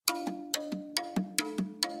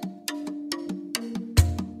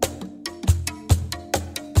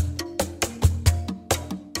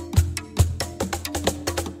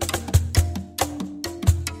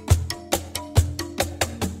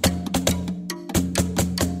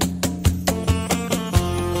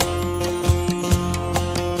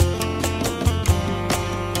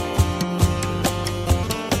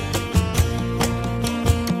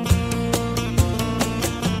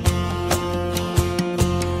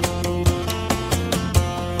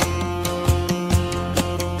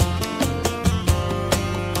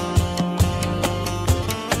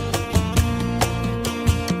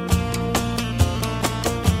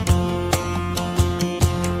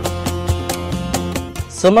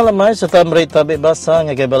Semalamai serta berita bahasa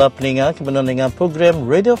ngagai bala peninga kebenar dengan program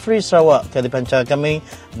Radio Free Sarawak yang dipancar kami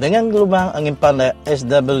dengan gelombang angin pandai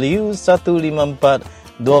SW 15420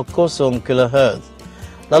 kHz.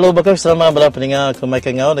 Lalu bakal selama bala peninga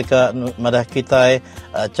kemaikan ngau dekat madah kita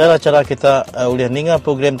cara-cara kita boleh ninga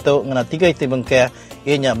program tu ngana 3 item bengkeh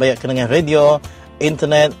ianya banyak dengan radio,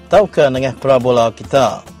 internet tau ke dengan parabola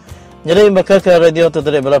kita. Jadi bakal ke radio tu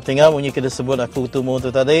tadi bala peninga bunyi kita sebut aku tumu tu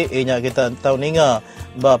tadi ianya kita tahu ninga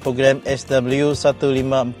ba program SW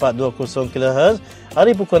 15420 kHz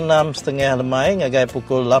hari pukul 6.30 lemai ngagai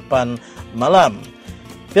pukul 8 malam.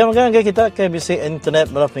 Pihak makan kita ke bisik internet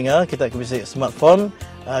bala peninga, kita ke bisik smartphone,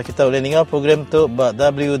 kita boleh dengar program tu ba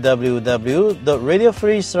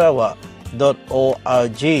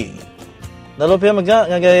www.radiofreesarawak.org. Lalu pihak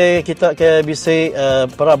makan ngagai kita ke bisik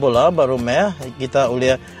parabola baru meh kita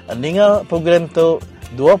boleh dengar program tu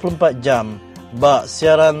 24 jam ba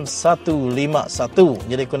siaran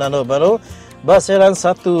 151. Jadi kunano baru ba siaran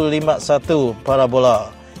 151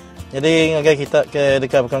 parabola. Jadi ngagai kita ke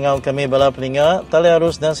dekat perkangau kami bala peninga tali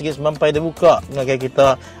arus dan segi semampai dibuka ngagai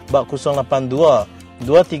kita ba 082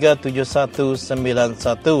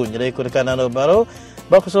 237191. Jadi kudekan nano baru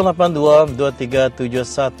ba 082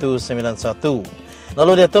 237191.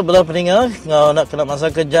 Lalu dia tu bala peninga ngau nak kena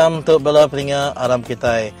masa kejam tu bala peninga aram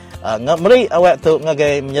kita meri awak tu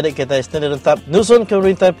ngagai menjadi kita sendiri tetap nusun ke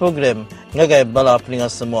rintai program ngagai bala peninga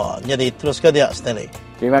semua. Jadi terus ke dia sendiri.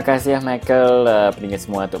 Terima kasih Michael peninga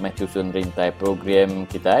semua untuk menyusun rintai program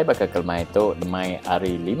kita bakal kelmai itu demai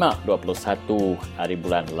hari 5 21 hari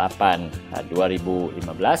bulan 8 2015.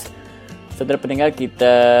 Saudara pendengar,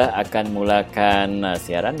 kita akan mulakan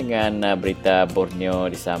siaran dengan berita Borneo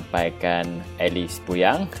disampaikan Alice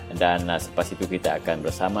Puyang dan selepas itu kita akan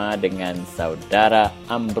bersama dengan Saudara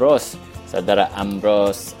Ambrose. Saudara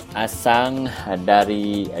Ambrose Asang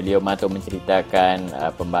dari Liomato menceritakan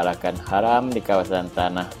pembalakan haram di kawasan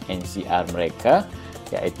tanah NCR mereka,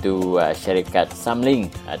 iaitu syarikat Samling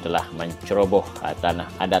telah menceroboh tanah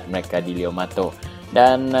adat mereka di Liomato.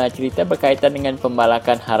 Dan cerita berkaitan dengan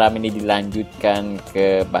pembalakan haram ini dilanjutkan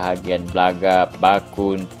ke bahagian Belaga,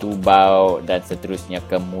 Bakun, Tubau dan seterusnya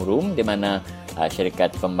ke Murum, di mana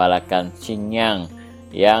syarikat pembalakan Cinyang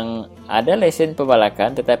yang ada lesen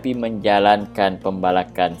pembalakan tetapi menjalankan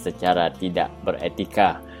pembalakan secara tidak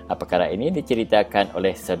beretika. Perkara ini diceritakan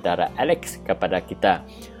oleh saudara Alex kepada kita.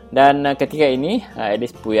 Dan ketika ini,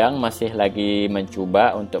 Alice Puyang masih lagi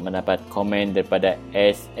mencuba untuk mendapat komen daripada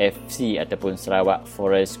SFC ataupun Sarawak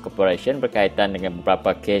Forest Corporation berkaitan dengan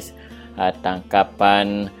beberapa kes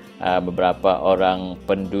tangkapan beberapa orang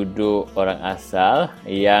penduduk, orang asal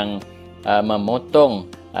yang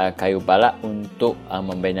memotong kayu balak untuk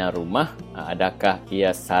membina rumah. Adakah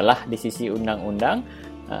ia salah di sisi undang-undang?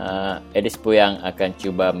 Alice Puyang akan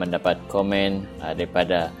cuba mendapat komen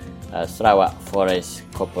daripada Sarawak Forest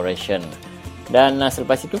Corporation. Dan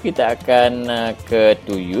selepas itu kita akan ke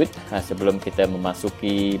Tuyut sebelum kita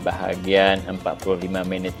memasuki bahagian 45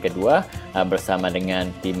 minit kedua bersama dengan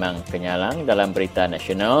Timang Kenyalang dalam berita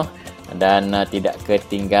nasional. Dan tidak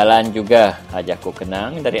ketinggalan juga Jaku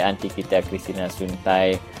Kenang dari anti kita Christina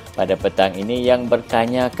Suntai pada petang ini yang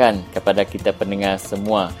bertanyakan kepada kita pendengar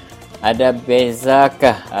semua, ada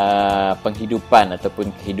bezakah penghidupan ataupun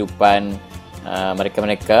kehidupan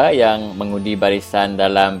mereka-mereka yang mengundi barisan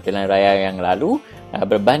dalam pilihan raya yang lalu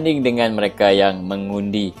berbanding dengan mereka yang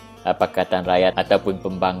mengundi Pakatan Rakyat ataupun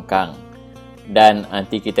pembangkang. Dan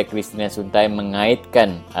anti kita Christina Suntai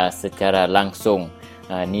mengaitkan secara langsung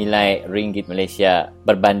nilai ringgit Malaysia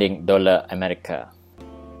berbanding dolar Amerika.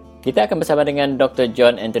 Kita akan bersama dengan Dr.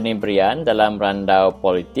 John Anthony Brian dalam Randau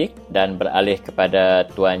Politik dan beralih kepada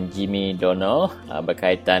Tuan Jimmy Donald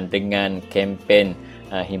berkaitan dengan kempen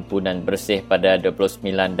Himpunan Bersih pada 29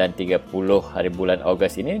 dan 30 hari bulan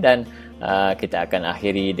Ogos ini, dan kita akan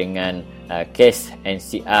akhiri dengan kes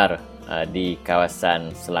NCR di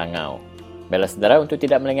kawasan Selangau. Baiklah saudara, untuk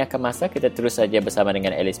tidak melengahkan masa, kita terus saja bersama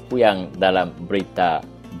dengan Alice Puyang dalam berita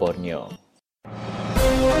Borneo.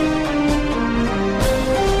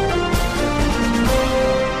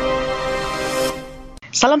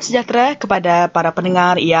 Salam sejahtera kepada para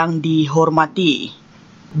pendengar yang dihormati.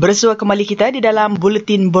 Bersua kembali kita di dalam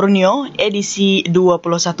Buletin Borneo edisi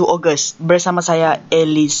 21 Ogos bersama saya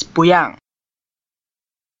Alice Puyang.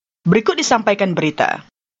 Berikut disampaikan berita.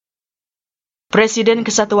 Presiden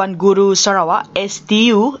Kesatuan Guru Sarawak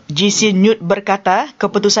STU GC Newt berkata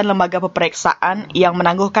keputusan lembaga peperiksaan yang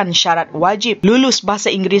menangguhkan syarat wajib lulus bahasa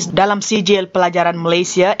Inggeris dalam Sijil Pelajaran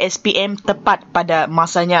Malaysia SPM tepat pada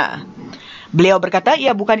masanya. Beliau berkata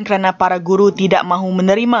ia bukan kerana para guru tidak mahu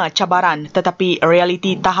menerima cabaran tetapi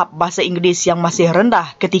realiti tahap bahasa Inggeris yang masih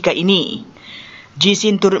rendah ketika ini.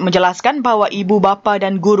 Jisin turut menjelaskan bahawa ibu bapa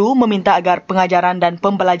dan guru meminta agar pengajaran dan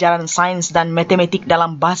pembelajaran sains dan matematik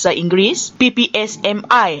dalam bahasa Inggeris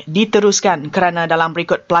PPSMI diteruskan kerana dalam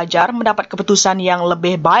rekod pelajar mendapat keputusan yang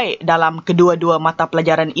lebih baik dalam kedua-dua mata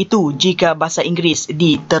pelajaran itu jika bahasa Inggeris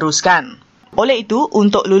diteruskan. Oleh itu,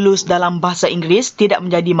 untuk lulus dalam bahasa Inggeris tidak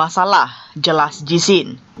menjadi masalah, jelas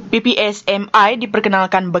Jisin. PPSMI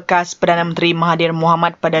diperkenalkan bekas Perdana Menteri Mahathir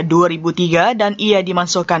Mohamad pada 2003 dan ia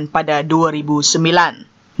dimasukkan pada 2009.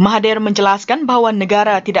 Mahathir menjelaskan bahawa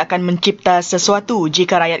negara tidak akan mencipta sesuatu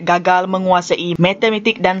jika rakyat gagal menguasai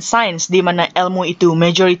matematik dan sains di mana ilmu itu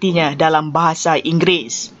majoritinya dalam bahasa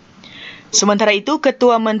Inggeris. Sementara itu,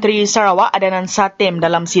 Ketua Menteri Sarawak Adnan Satem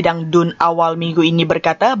dalam sidang DUN awal minggu ini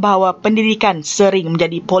berkata bahawa pendidikan sering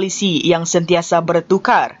menjadi polisi yang sentiasa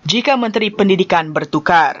bertukar jika Menteri Pendidikan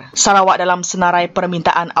bertukar. Sarawak dalam senarai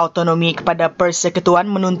permintaan autonomi kepada Persekutuan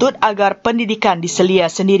menuntut agar pendidikan diselia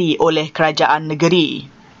sendiri oleh kerajaan negeri.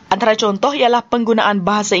 Antara contoh ialah penggunaan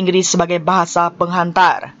bahasa Inggeris sebagai bahasa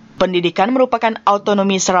penghantar. Pendidikan merupakan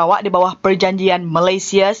autonomi Sarawak di bawah Perjanjian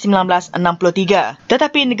Malaysia 1963,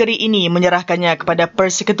 tetapi negeri ini menyerahkannya kepada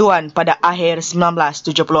Persekutuan pada akhir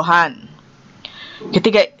 1970-an.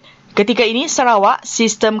 Ketika ini Sarawak,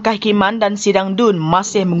 sistem kehakiman dan sidang DUN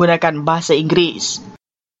masih menggunakan bahasa Inggeris.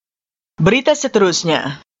 Berita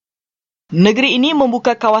seterusnya. Negeri ini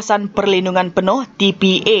membuka kawasan perlindungan penuh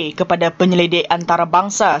TPA kepada penyelidik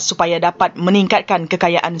antarabangsa supaya dapat meningkatkan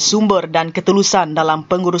kekayaan sumber dan ketulusan dalam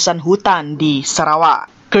pengurusan hutan di Sarawak.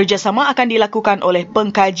 Kerjasama akan dilakukan oleh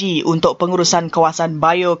pengkaji untuk pengurusan kawasan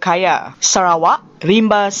Biokaya Sarawak,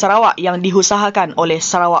 Rimba Sarawak yang diusahakan oleh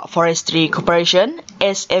Sarawak Forestry Corporation,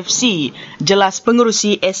 SFC, jelas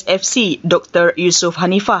pengerusi SFC Dr. Yusuf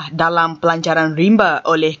Hanifah dalam pelancaran Rimba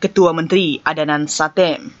oleh Ketua Menteri Adnan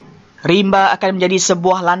Satem. Rimba akan menjadi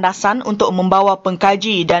sebuah landasan untuk membawa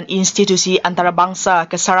pengkaji dan institusi antarabangsa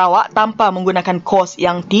ke Sarawak tanpa menggunakan kos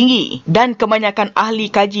yang tinggi dan kebanyakan ahli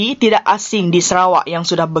kaji tidak asing di Sarawak yang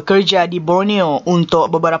sudah bekerja di Borneo untuk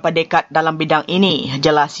beberapa dekad dalam bidang ini,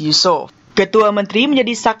 jelas Yusof. Ketua Menteri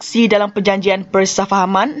menjadi saksi dalam perjanjian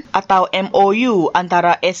persefahaman atau MOU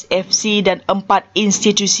antara SFC dan 4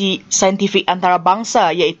 institusi saintifik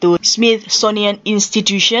antarabangsa iaitu Smithsonian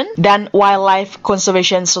Institution dan Wildlife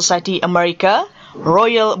Conservation Society Amerika,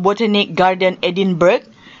 Royal Botanic Garden Edinburgh,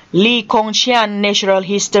 Lee Kong Chian Natural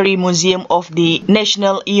History Museum of the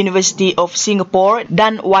National University of Singapore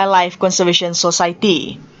dan Wildlife Conservation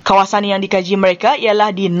Society. Kawasan yang dikaji mereka ialah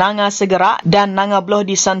di Nanga Segera dan Nanga Beloh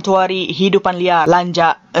di Santuari Hidupan Liar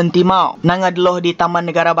Lanjak Entimau, Nanga Deloh di Taman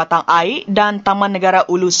Negara Batang Air dan Taman Negara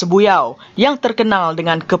Ulu Sebuyau yang terkenal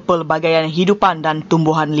dengan kepelbagaian hidupan dan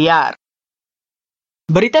tumbuhan liar.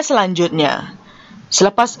 Berita selanjutnya.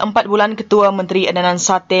 Selepas 4 bulan Ketua Menteri Adnan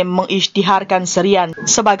Satem mengisytiharkan serian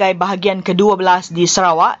sebagai bahagian ke-12 di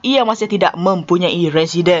Sarawak, ia masih tidak mempunyai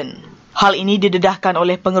residen. Hal ini didedahkan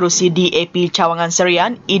oleh pengerusi DAP Cawangan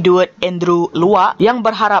Serian, Edward Andrew Luak, yang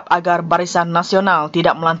berharap agar Barisan Nasional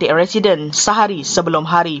tidak melantik residen sehari sebelum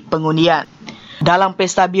hari pengundian. Dalam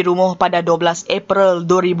Pesta Birumuh pada 12 April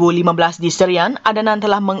 2015 di Serian, Adnan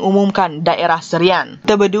telah mengumumkan daerah Serian,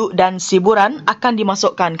 Tebeduk dan Siburan akan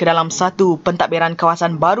dimasukkan ke dalam satu pentadbiran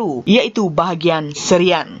kawasan baru, iaitu bahagian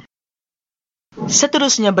Serian.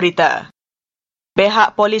 Seterusnya berita.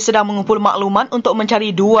 Pihak polis sedang mengumpul maklumat untuk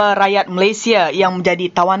mencari 2 rakyat Malaysia yang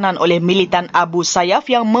menjadi tawanan oleh militan Abu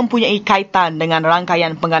Sayyaf yang mempunyai kaitan dengan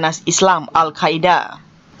rangkaian pengganas Islam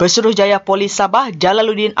Al-Qaeda. Pesuruhjaya Polis Sabah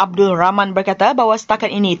Jalaluddin Abdul Rahman berkata bahawa setakat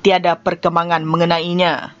ini tiada perkembangan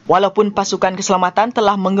mengenainya. Walaupun pasukan keselamatan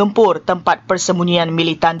telah menggempur tempat persembunyian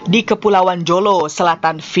militan di Kepulauan Jolo,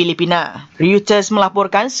 selatan Filipina. Reuters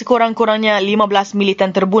melaporkan sekurang-kurangnya 15 militan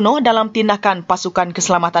terbunuh dalam tindakan pasukan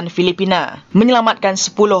keselamatan Filipina, menyelamatkan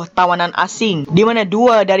 10 tawanan asing di mana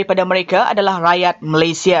 2 daripada mereka adalah rakyat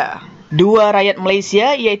Malaysia. 2 rakyat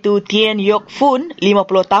Malaysia iaitu Tien Yok Fun, 50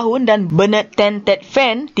 tahun dan Bernard Tan Tet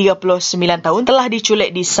Fan, 39 tahun telah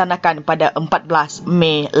diculik di Sanakan pada 14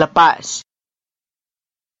 Mei lepas.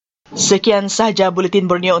 Sekian sahaja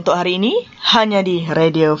Buletin Borneo untuk hari ini, hanya di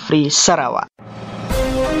Radio Free Sarawak.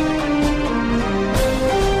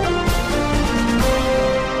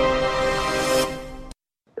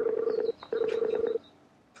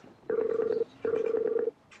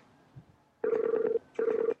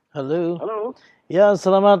 Halo. Halo. Ya,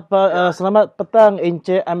 selamat petang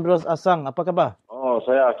Encik Ambrose Asang. Apa khabar? Oh,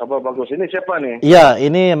 saya khabar bagus. Ini siapa nih? Ya,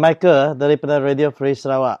 ini Michael daripada Radio Free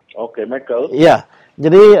Sarawak. Okey, Michael. Ya.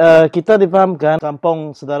 Jadi kita difahamkan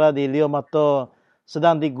kampung saudara di Leo Mato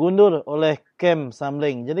sedang digundur oleh kem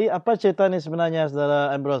Samling. Jadi apa cerita ni sebenarnya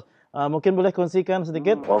saudara Ambrose? Mungkin boleh kongsikan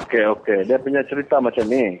sedikit? Okey. Dia punya cerita macam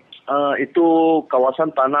ni. Itu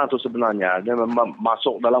kawasan tanah tu sebenarnya. Dia memang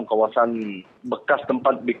masuk dalam kawasan bekas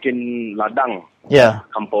tempat bikin ladang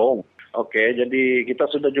kampung. Okey, jadi kita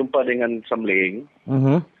sudah jumpa dengan Samling.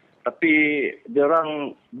 Tapi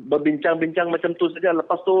diorang berbincang-bincang macam tu saja.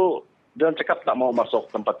 Lepas tu diorang cakap tak mau masuk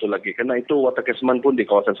tempat tu lagi. Kerana itu water catchment pun di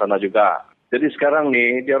kawasan sana juga. Jadi sekarang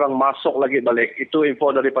ni diorang masuk lagi balik. Itu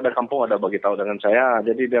info daripada kampung ada bagi tahu dengan saya.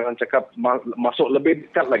 Jadi diorang cakap masuk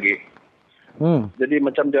lebih dekat lagi. Jadi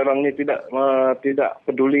macam diorang ni tidak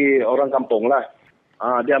peduli orang kampung lah.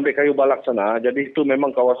 Dia ambil kayu balak sana. Jadi itu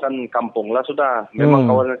memang kawasan kampung lah sudah.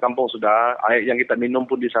 Memang kawasan kampung sudah. Air yang kita minum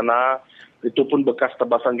pun di sana. Itu pun bekas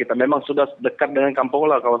tebasan kita. Memang sudah dekat dengan kampung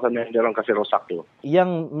lah kawasan yang diorang kasih rosak tu.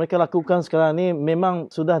 Yang mereka lakukan sekarang ni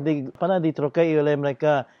memang sudah pernah diterokai oleh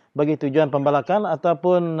mereka bagi tujuan pembalakan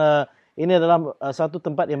ataupun ini adalah satu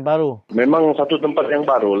tempat yang baru? Memang satu tempat yang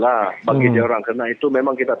baru lah bagi diorang. Kerana itu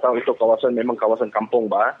memang kita tahu itu kawasan memang kawasan kampung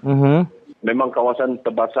bah. Memang kawasan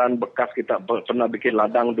tebasan bekas kita pernah bikin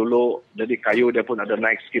ladang dulu. Jadi kayu dia pun ada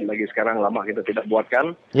naik sikit lagi sekarang. Lama kita tidak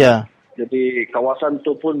buatkan. Jadi kawasan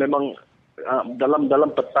tu pun memang dalam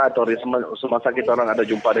peta tu semasa kita orang ada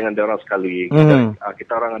jumpa dengan dia orang sekali,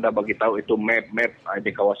 kita orang ada bagi tahu itu map di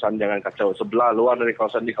kawasan jangan kacau sebelah luar dari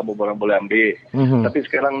kawasan ni kamu boleh ambil. Tapi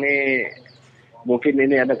sekarang ni mungkin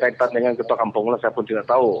ini ada kaitan dengan ketua kampung lah, saya pun tidak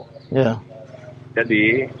tahu.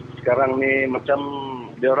 Jadi sekarang ni macam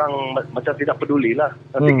dia orang macam tidak peduli lah.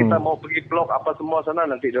 Nanti kita mau pergi blok apa semua sana,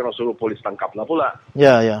 nanti dia orang suruh polis tangkap lah pula.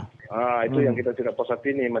 Itu yang kita tidak puas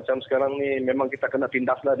hati ni. Macam sekarang ni memang kita kena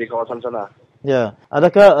tindas lah di kawasan sana.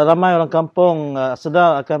 Adakah ramai orang kampung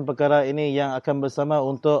sedar akan perkara ini yang akan bersama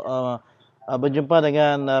untuk berjumpa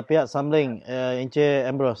dengan pihak Samling, Encik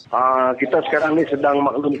Ambrose? Kita sekarang ni sedang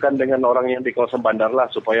maklumkan dengan orang yang di kawasan bandar lah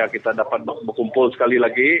supaya kita dapat berkumpul sekali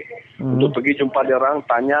lagi untuk pergi jumpa dia orang,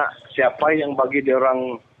 tanya siapa yang bagi dia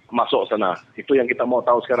orang masuk sana. Itu yang kita mau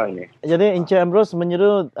tahu sekarang ni. Jadi Encik Ambrose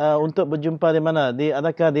menyeru untuk berjumpa di mana?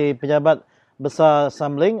 Adakah di pejabat besar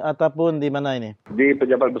Samling ataupun di mana ini? Di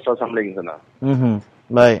pejabat besar Samling sana.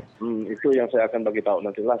 Baik. Itu yang saya akan bagi tahu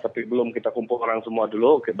nantilah. Tapi belum kita kumpul orang semua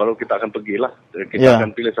dulu, baru kita akan pergilah. Kita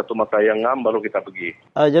akan pilih satu masa yang ngam, baru kita pergi.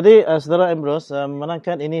 Jadi Saudara Ambrose,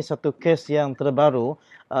 menangkan ini satu kes yang terbaru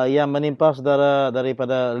yang menimpa saudara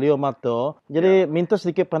daripada Leo Mato. Jadi minta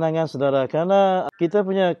sedikit pandangan saudara, kerana kita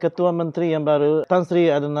punya Ketua Menteri yang baru, Tan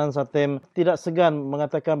Sri Adnan Satem, tidak segan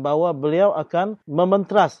mengatakan bahawa beliau akan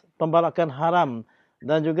mementras pembalakan haram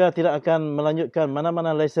dan juga tidak akan melanjutkan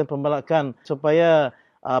mana-mana lesen pembalakan supaya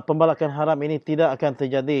pembalakan haram ini tidak akan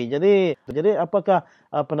terjadi. Jadi apakah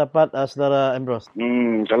pendapat saudara Ambrose?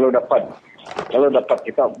 Kalau dapat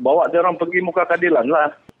kita bawa dia orang pergi muka keadilan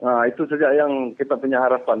lah. Itu saja yang kita punya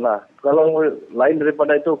harapan lah. Kalau lain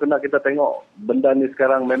daripada itu, kena kita tengok benda ni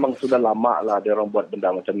sekarang memang sudah lama lah dia orang buat benda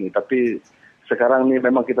macam ni. Tapi sekarang ni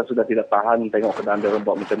memang kita sudah tidak tahan tengok keadaan dia orang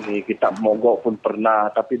buat macam ni. Kita mogok pun pernah,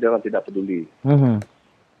 tapi dia orang tidak peduli.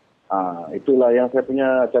 Itulah yang saya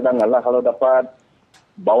punya cadangan lah. Kalau dapat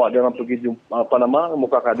bawa dia orang pergi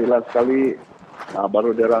muka keadilan sekali, baru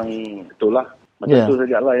dia orang itulah. Macam itu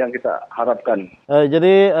sajalah yang kita harapkan.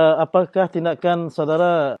 Jadi apakah tindakan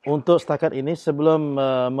saudara untuk setakat ini sebelum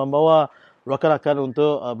membawa rakan-rakan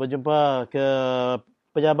untuk berjumpa ke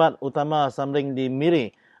pejabat utama Samling di Miri?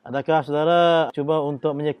 Adakah saudara cuba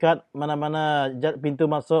untuk menyekat mana-mana pintu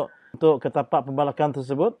masuk untuk ke tapak pembalakan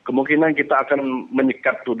tersebut? Kemungkinan kita akan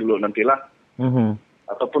menyekat tu dulu nantilah.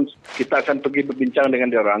 Ataupun kita akan pergi berbincang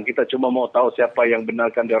dengan dia orang. Kita cuma mau tahu siapa yang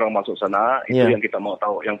benarkan dia orang masuk sana. Itu yang kita mau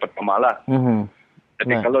tahu yang pertama lah.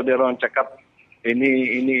 Jadi kalau dia orang cakap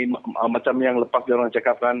ini macam yang lepas dia orang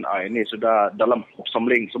cakap kan, ini sudah dalam Kop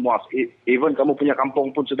Samling semua. Even kamu punya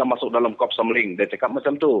kampung pun sudah masuk dalam Kop Samling. Dia cakap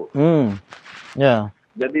macam tu.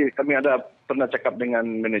 Jadi kami ada pernah cakap dengan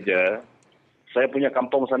manager. Saya punya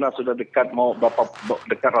kampung sana sudah dekat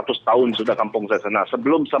dekat ratus tahun sudah kampung saya sana.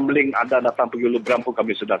 Sebelum Samling ada datang pergi Lubram pun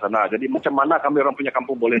kami sudah sana. Jadi macam mana kami orang punya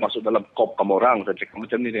kampung boleh masuk dalam kop kamu orang? Saya cakap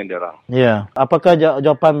macam ni dengan dia orang. Apakah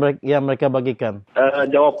jawapan yang mereka bagikan?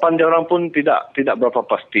 Jawapan dia orang pun tidak berapa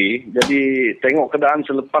pasti. Jadi tengok keadaan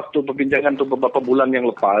selepas tu perbincangan tu beberapa bulan yang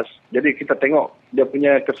lepas. Jadi kita tengok dia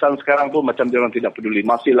punya kesan sekarang pun macam dia orang tidak peduli.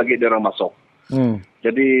 Masih lagi dia orang masuk.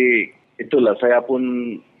 Jadi itulah saya pun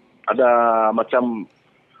ada macam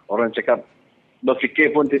orang cakap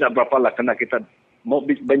berfikir pun tidak berapa lah, kena kita mau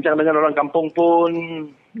bincang dengan orang kampung pun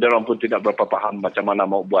dia orang pun tidak berapa faham macam mana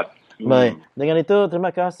mau buat. Baik. Dengan itu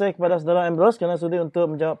terima kasih kepada saudara Ambrose kerana sudi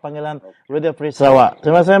untuk menjawab panggilan Radio Free Sarawak.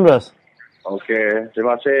 Terima kasih Ambrose. Okey,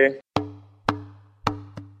 terima kasih.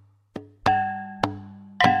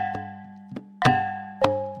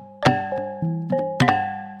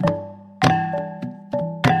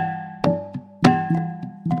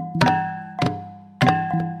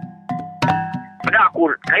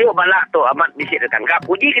 balak tu amat bisik dekat kap.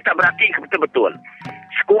 Uji kita berarti betul-betul.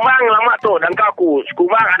 Sekumang lama tu dan kaku.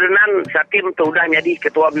 Sekumang Adnan Sakim tu udah jadi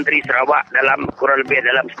Ketua Menteri Sarawak dalam kurang lebih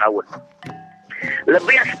dalam setahun.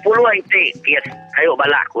 Lebih 10 itik kes kayu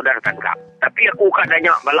balak aku dah tangkap. Tapi aku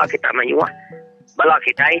kadanya balak kita menyuah. Balak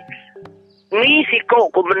kita ni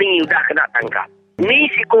siko kumeni udah kena tangkap. Ni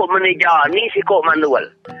siko meneja, ni siko manual.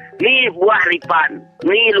 Ni buah lipan,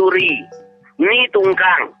 ni luri, ni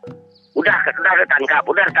tungkang. Udah ketangkap,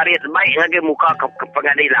 udah tarik baik lagi muka ke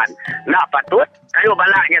pengadilan. Nak patut, kayu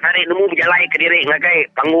balaknya tarik nemu berjalai ke diri ngagai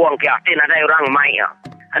pangguang ke atin ada orang mai.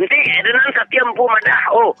 Nanti dengan setiap pu madah,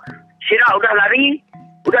 oh, sira udah lari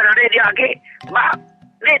dia lagi. Bah,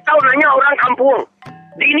 dia tahu nanya orang kampung.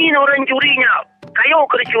 Dini orang curinya. Kayu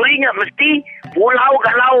curinya mesti pulau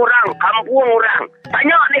galau orang, kampung orang.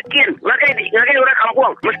 Tanya nekin, ngagai orang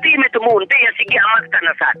kampung. Mesti metemu, nanti yang sigi amat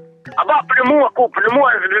tanasat. Abah penemu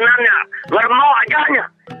sebenarnya. Ngermau ajanya.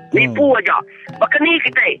 Nipu aja. Bahkan ni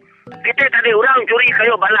kita tadi orang curi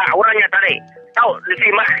kayu balak, orangnya tarik. Tahu,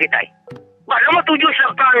 disimak kita. Bah, nama 7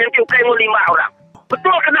 serta yang cukai 5 orang.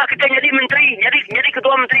 Betul kena kita jadi menteri, jadi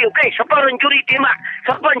ketua menteri. Okey, siapa yang curi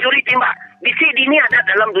timbak. Bisik dini ada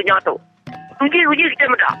dalam dunia tu. Uji kita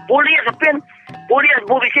mudah. Polis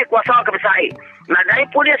berbisik kuasa kebesar. Nah dari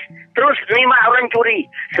polis terus nima orang curi.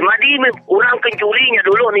 Semadi orang kencurinya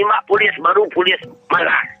dulu nima polis baru polis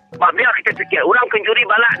malas. Biar kita fikir orang kencuri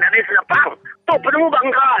balak dari senapang. Tu penemu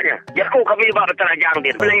bangganya. Jaku kami bawa terajang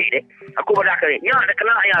dia. Beli deh. Aku pada kali. Ya ada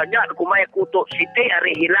kena ya aku mai kutuk siti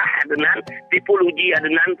hari hilah dengan tipu uji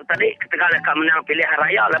dengan tu tadi ketika mereka menang pilihan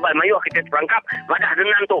raya lepas mayu kita terangkap madah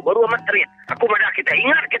dengan tu baru amat terit. Aku madah kita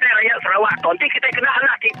ingat kita rakyat Sarawak tu. Nanti kita kena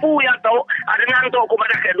anak tipu ya tu dengan tu aku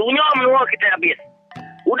madah ke dunia menua kita habis.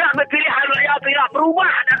 Udah berpilihan raya tu ya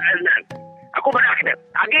berubah dengan aku madah kita.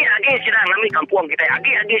 Agi sidang ngambil kampung kita.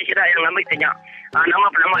 Agi sidang yang ngambil tanya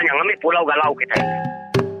nama yang ngambil pulau galau kita.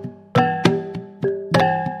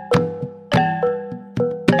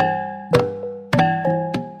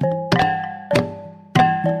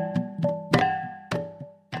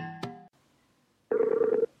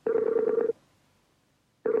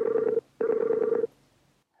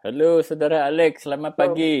 Halo, Saudara Alex. Selamat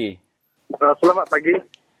pagi. Selamat pagi.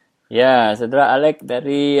 Ya, Saudara Alex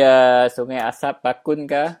dari Sungai Asap, Bakun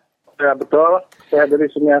kah? Ya, betul. Saya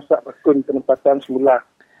dari Sungai Asap, Bakun, penempatan semula.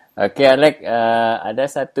 Okey, Alex. Ada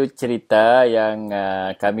satu cerita yang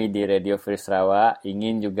kami di Radio Free Sarawak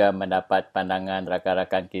ingin juga mendapat pandangan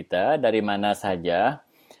rakan-rakan kita dari mana sahaja,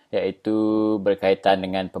 iaitu berkaitan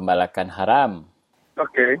dengan pembalakan haram.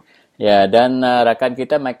 Okey. Ya, dan rakan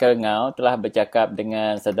kita Michael Ngau telah bercakap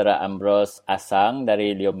dengan Saudara Ambrose Asang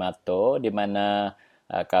dari Liomato di mana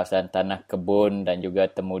kawasan tanah kebun dan juga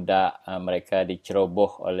temudak mereka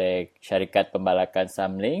diceroboh oleh syarikat pembalakan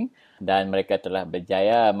Samling dan mereka telah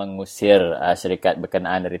berjaya mengusir syarikat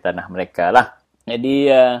berkenaan dari tanah mereka lah. Jadi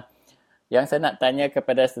yang saya nak tanya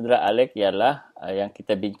kepada Saudara Alex ialah yang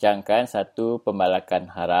kita bincangkan, satu pembalakan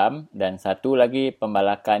haram dan satu lagi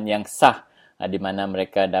pembalakan yang sah di mana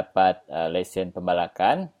mereka dapat lesen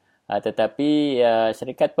pembalakan, tetapi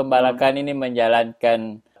syarikat pembalakan ini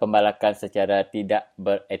menjalankan pembalakan secara tidak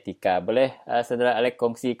beretika. Boleh Saudara Alex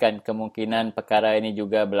kongsikan kemungkinan perkara ini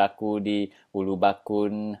juga berlaku di Ulu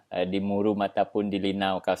Bakun, di Murum ataupun di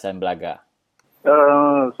Linau, kawasan Belaga?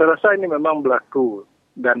 Saya rasa ini memang berlaku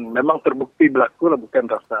dan memang terbukti berlaku lah, bukan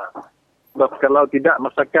rasa. Sebab kalau tidak,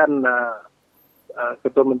 masakan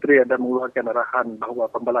Ketua Menteri ada mengeluarkan arahan bahawa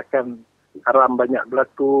pembalakan haram banyak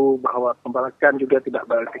berlaku, bahawa pembalakan juga tidak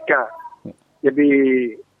beretika. Jadi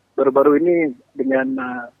baru-baru ini dengan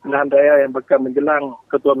pilihan raya yang bakal menjelang,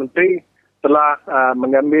 Ketua Menteri telah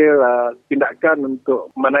mengambil tindakan untuk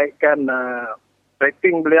menaikkan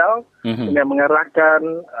rating beliau dengan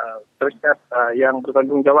mengarahkan syarikat yang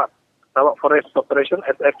bertanggungjawab, Sarawak Forest Corporation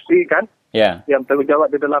SFC kan, yang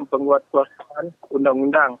bertanggungjawab di dalam penguatkuasaan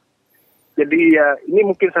undang-undang. Jadi ini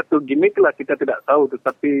mungkin satu gimmick lah, kita tidak tahu,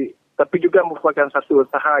 tapi juga merupakan satu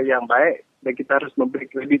usaha yang baik dan kita harus memberi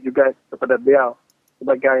kredit juga kepada beliau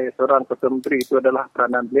sebagai seorang Ketua Menteri. Itu adalah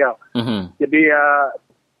peranan beliau. Jadi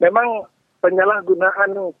memang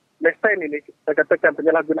penyalahgunaan lesen ini, saya katakan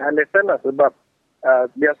penyalahgunaan lesen lah, sebab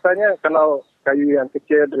biasanya kalau kayu yang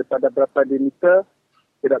kecil daripada berapa dimeter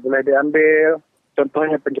tidak boleh diambil.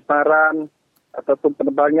 Contohnya penyeparan ataupun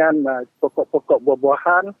penebangan pokok-pokok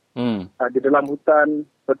buah-buahan di dalam hutan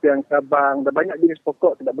seperti yang cabang dan banyak jenis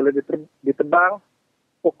pokok tidak boleh ditebang.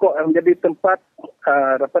 Pokok yang menjadi tempat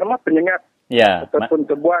penyengat ataupun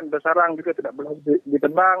tebuan bersarang juga tidak boleh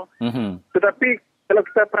ditebang. Tetapi kalau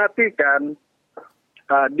kita perhatikan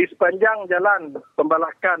di sepanjang jalan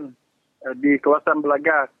pembalakan di kawasan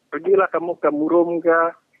Belaga, pergilah kamu ke Murum ke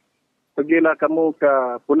pergilah kamu ke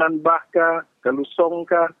Punan Bah ke Lusong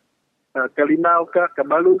ke Kelinau ke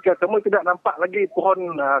Balu ke, kamu tidak nampak lagi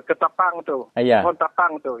pohon ketapang tu. Pohon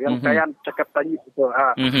tapang tu yang Kayan cakap tadi tu.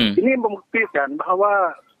 Ini membuktikan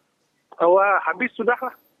bahawa habis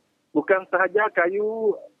sudahlah. Bukan sahaja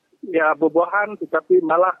kayu berbuahan, tetapi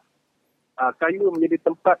malah kayu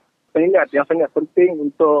menjadi tempat pengingat yang sangat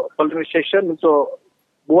penting untuk pollination, untuk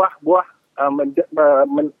buah-buah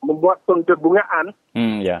membuat perbungaan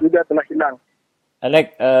juga telah hilang.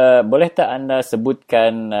 Alex, boleh tak anda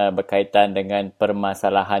sebutkan berkaitan dengan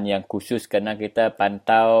permasalahan yang khusus, kerana kita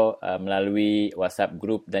pantau melalui WhatsApp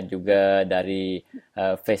group dan juga dari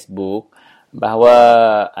Facebook bahawa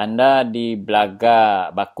anda di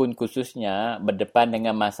Belaga Bakun khususnya berdepan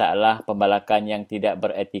dengan masalah pembalakan yang tidak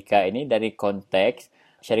beretika ini dari konteks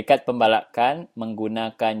syarikat pembalakan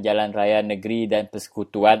menggunakan jalan raya negeri dan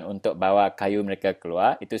persekutuan untuk bawa kayu mereka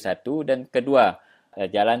keluar. Itu satu. Dan kedua,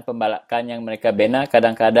 jalan pembalakan yang mereka bina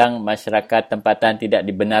kadang-kadang masyarakat tempatan tidak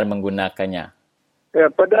dibenar menggunakannya. Ya,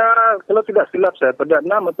 kalau tidak silap saya, pada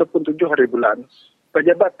 6 ataupun 7 hari bulan,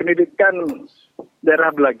 Pejabat Pendidikan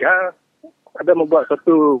Daerah Belaga ada membuat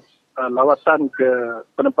satu lawatan ke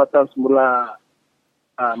penempatan semula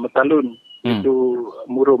Metalun, itu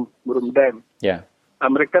Murum Dam. Ya.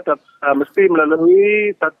 Mereka mesti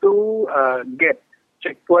melalui satu gate,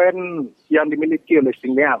 checkpoint yang dimiliki oleh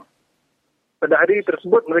Xinjiang. Pada hari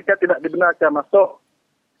tersebut mereka tidak dibenarkan masuk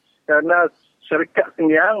kerana syarikat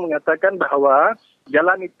Xinjiang mengatakan bahawa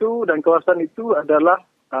jalan itu dan kawasan itu adalah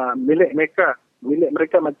milik mereka. Milik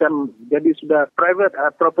mereka macam jadi sudah private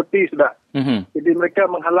property sudah. Jadi mereka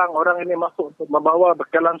menghalang orang ini masuk untuk membawa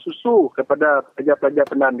bekalan susu kepada pelajar-pelajar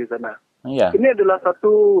penan di sana. Ini adalah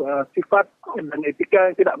satu sifat dan etika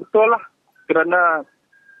yang tidak betul lah. Kerana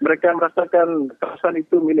mereka merasakan kawasan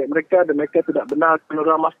itu milik mereka dan mereka tidak benar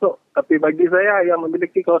orang masuk. Tapi bagi saya yang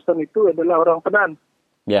memiliki kawasan itu adalah orang penan.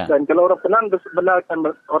 Dan kalau orang penan benarkan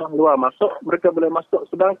orang luar masuk, mereka boleh masuk.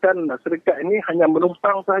 Sedangkan syarikat ini hanya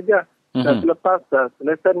menumpang sahaja. Dan selepas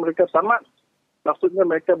selesai mereka tamat, maksudnya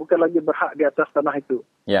mereka bukan lagi berhak di atas tanah itu.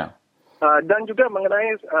 Dan juga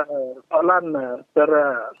mengenai soalan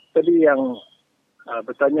secara tadi yang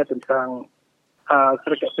bertanya tentang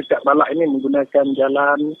syarikat-syarikat balak ini menggunakan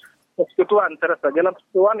jalan persekutuan. Saya rasa jalan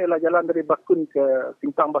persekutuan ialah jalan dari Bakun ke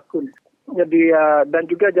Simpang Bakun. Jadi dan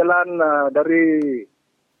juga jalan dari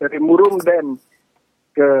Murum Dam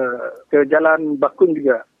ke jalan Bakun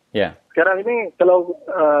juga. Sekarang ini kalau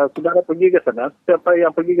saudara pergi ke sana, siapa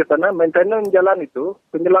yang pergi ke sana, maintenance jalan itu,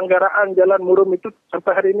 penyelenggaraan jalan Murum itu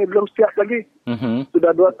sampai hari ini belum siap lagi.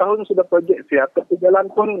 Sudah 2 tahun sudah projek siap, tapi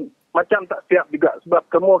jalan pun macam tak siap juga. Sebab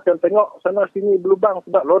kamu akan tengok sana sini berlubang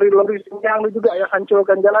sebab lori-lori Xinjiang itu juga yang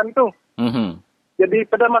hancurkan jalan itu. Jadi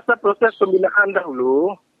pada masa proses pembinaan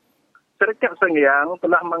dahulu, syarikat Xinjiang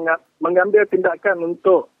telah mengambil tindakan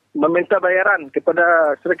untuk meminta bayaran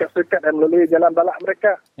kepada syarikat-syarikat dan melalui jalan balak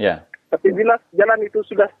mereka. Tapi bila jalan itu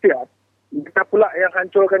sudah siap, mereka pula yang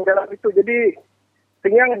hancurkan jalan itu. Jadi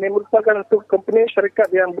Xinjiang ini merupakan satu company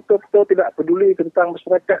syarikat yang betul-betul tidak peduli tentang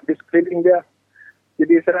masyarakat di sekeliling dia.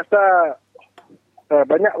 Jadi saya rasa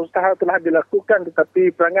banyak usaha telah dilakukan,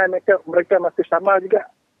 tetapi perangai mereka masih sama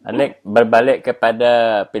juga. Alex, berbalik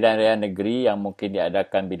kepada pilihan raya negeri yang mungkin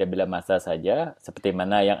diadakan bila-bila masa saja, seperti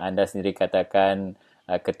mana yang anda sendiri katakan,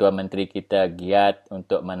 Ketua Menteri kita giat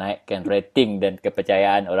untuk menaikkan rating dan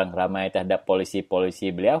kepercayaan orang ramai terhadap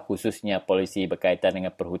polisi-polisi beliau, khususnya polisi berkaitan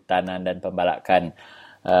dengan perhutanan dan pembalakan.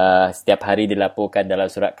 Setiap hari dilaporkan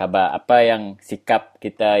dalam surat khabar apa yang sikap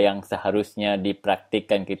kita yang seharusnya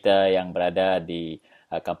dipraktikkan kita yang berada di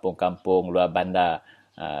kampung-kampung luar bandar.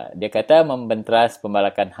 Dia kata membenteras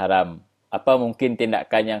pembalakan haram. Apa mungkin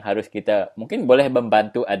tindakan yang harus kita, mungkin boleh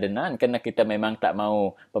membantu adenan kerana kita memang tak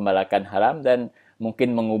mahu pembalakan haram, dan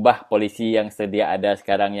mungkin mengubah polisi yang sedia ada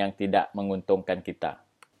sekarang yang tidak menguntungkan kita.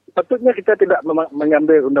 Patutnya kita tidak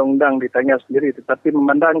mengambil undang-undang di tangan sendiri, tetapi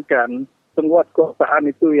memandangkan penguatkuasaan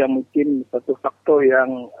itu yang mungkin satu faktor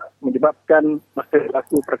yang menyebabkan masih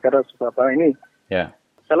berlaku perkara seperti ini.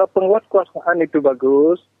 Kalau penguatkuasaan itu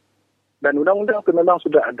bagus dan undang-undang itu memang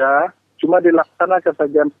sudah ada, cuma dilaksanakan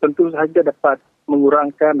saja, tentu saja dapat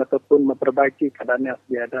mengurangkan ataupun memperbaiki keadaan yang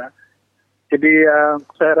sedia ada. Jadi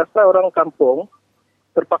saya rasa orang kampung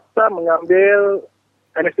terpaksa mengambil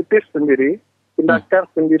inisiatif sendiri, tindakan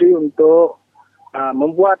sendiri untuk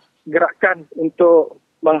membuat gerakan untuk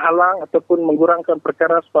menghalang ataupun mengurangkan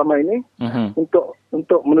perkara selama ini, untuk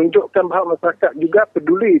menunjukkan bahawa masyarakat juga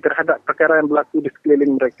peduli terhadap perkara yang berlaku di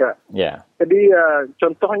sekeliling mereka. Jadi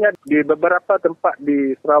contohnya di beberapa tempat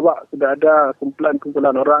di Sarawak sudah ada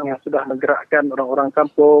kumpulan-kumpulan orang yang sudah menggerakkan orang-orang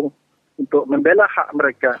kampung untuk membela hak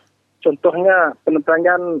mereka. Contohnya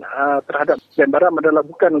penentangan terhadap gambaran adalah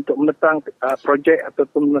bukan untuk menentang projek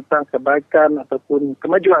ataupun menentang kebaikan ataupun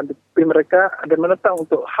kemajuan, tapi mereka ada menentang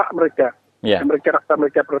untuk hak mereka. Yang mereka rasa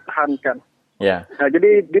mereka pertahankan.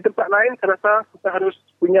 Jadi di tempat lain saya rasa kita harus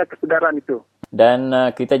punya kesedaran itu. Dan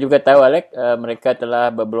kita juga tahu, Alex, mereka telah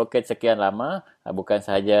berblokade sekian lama, bukan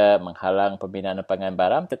sahaja menghalang pembinaan lapangan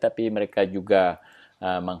baram, tetapi mereka juga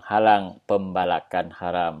menghalang pembalakan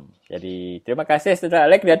haram. Jadi, terima kasih Saudara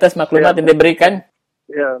Alex di atas maklumat yang diberikan.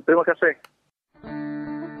 Ya, terima kasih.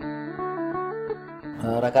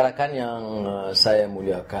 Rakan-rakan yang saya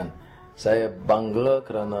muliakan, saya bangga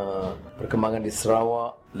kerana perkembangan di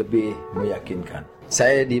Sarawak lebih meyakinkan.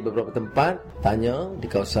 Saya di beberapa tempat tanya di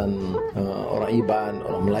kawasan orang Iban,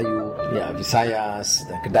 orang Melayu, Visayas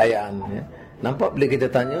dan Kedayan. Nampak bila kita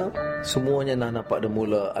tanya, semuanya nampak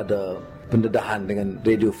mula ada pendedahan dengan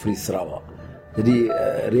Radio Free Sarawak. Jadi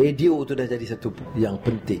radio itu dah jadi satu yang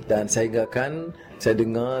penting. Dan saya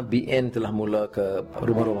dengar BN telah mula ke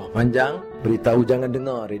rumah-rumah panjang beritahu jangan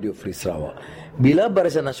dengar Radio Free Sarawak. Bila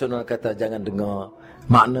Barisan Nasional kata jangan dengar,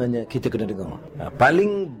 maknanya kita kena dengar.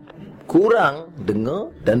 Paling kurang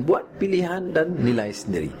dengar dan buat pilihan dan nilai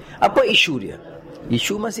sendiri. Apa isu dia?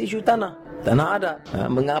 Isu masih isu tanah. Tanah ada.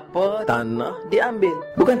 Mengapa tanah diambil?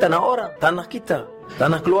 Bukan tanah orang, tanah kita,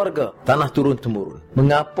 tanah keluarga, tanah turun-temurun.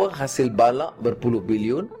 Mengapa hasil balak berpuluh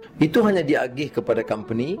bilion itu hanya diagih kepada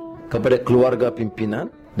company, kepada keluarga pimpinan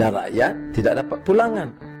dan rakyat tidak dapat pulangan?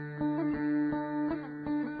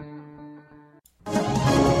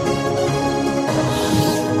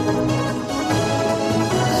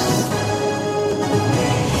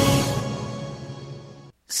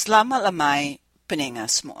 Selamat lemai pendengar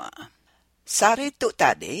semua. Sehari tu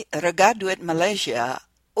tadi, rega duit Malaysia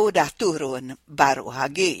udah turun baru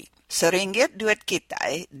lagi. RM1 duit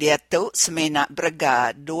kita, dia tu semenak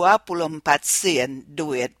berga 24 sen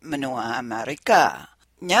duit menua Amerika.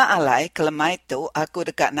 Nya alai kelemai tu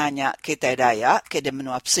aku dekat nanya kita daya ke di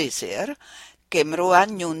menua pesisir, ke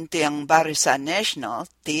meruan nyunting Barisan Nasional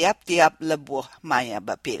tiap-tiap lebuh maya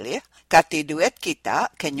bapilih. Kati duit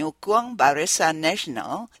kita ke nyukung Barisan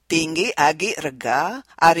Nasional tinggi agi rega,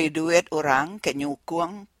 ari duit orang ke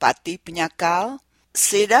nyukung parti penyakal.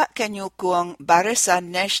 Sidak ke nyukung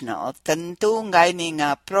Barisan Nasional tentu ngai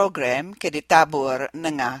ninga program ke ditabur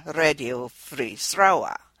nengah Radio Free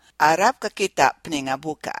Sarawak. Arab ke kita peninga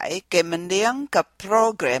bukai ke mendiang ke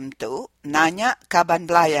program tu nanya kaban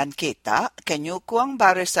belayan kita ke nyukung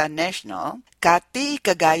Barisan Nasional kati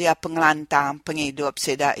ke gaya pengelantang penghidup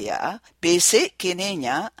sedaya bisik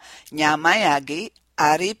kininya nyamai lagi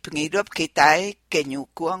ari penghidup kita ke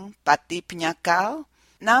nyukung parti penyakal.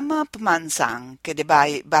 Nama pemansang ke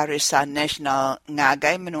dibaik Barisan Nasional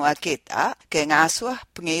ngagai menua kita ke ngasuh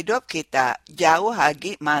penghidup kita jauh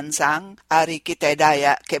lagi mansang hari kita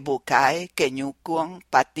dayak ke bukai ke nyukung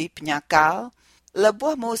parti penyakal.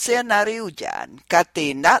 Lebuh musim nari hujan,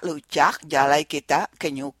 kati ndak lucak jalai kita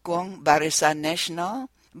ke nyukung Barisan Nasional.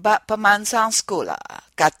 Bak pemansang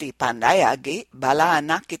sekolah, kati pandai lagi bala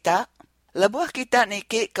anak kita. Lebuh kita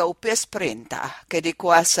niki ke upis perintah ke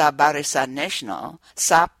dikuasa Barisan Nasional,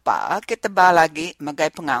 siapa ke tebal lagi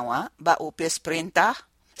magai pengawal ba upis perintah,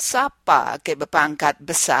 siapa ke berpangkat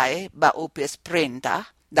besar ba upis perintah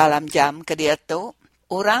dalam jam ke dia tu,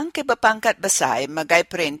 orang ke berpangkat besar magai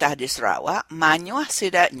perintah di Sarawak, manyuah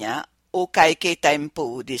sidaknya ukai ke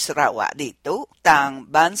tempu di Sarawak ditu, tang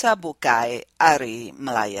bangsa bukai ari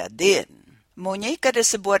Melayadin. Munyi kada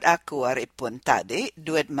sebut aku hari pun tadi,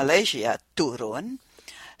 duit Malaysia turun,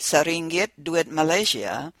 RM1 duit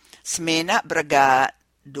Malaysia, semenak berga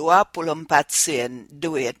 24 sen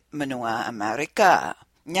duit menua Amerika.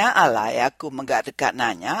 Nya alai aku megak dekat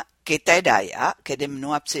nanya, kita daya ke di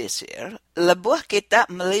menua pesisir, lebuh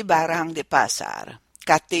kita beli barang di pasar.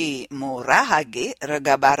 Kati murah lagi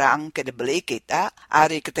rega barang ke dibeli kita,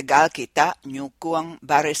 hari ketegal kita nyukung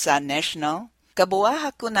Barisan Nasional.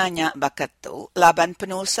 Kebuah aku nanya bakat tu, laban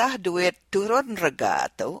penusah duit turun rega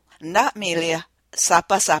tu, ndak milih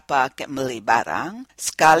siapa-siapa ke beli barang,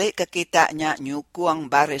 sekali ke kitanya nyukung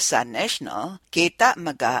Barisan Nasional, kita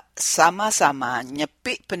mega sama-sama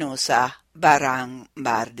nyepik penusah barang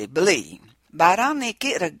bar dibeli. Barang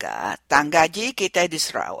niki rega, tanggaji kita di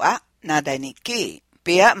Sarawak, nada niki.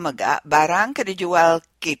 Pihak mega barang ke dijual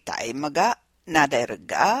kita mega, nada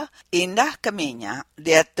rega, indah ke minyak,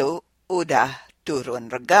 dia tu udah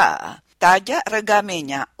turun rega. Tajak rega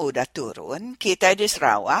minyak udah turun, kita di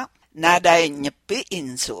Sarawak, nadai nyepi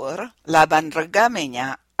insur, laban rega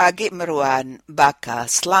minyak, agi meruan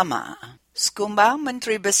bakal selama. Sekumbang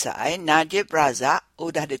Menteri Besar Najib Razak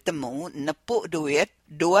udah ditemu nepuk duit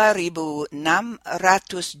 2,600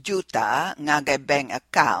 juta ngagai bank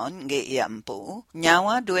account nge iampu,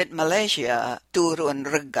 nyawa duit Malaysia turun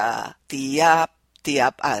rega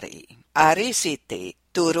tiap hari. Hari siti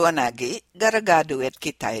turun lagi gara-gara duit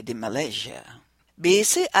kita di Malaysia.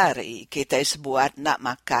 Bisi hari kita sebuat nak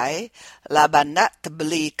makai, laban nak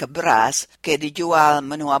terbeli ke beras ke dijual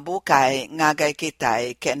menua bukai ngagai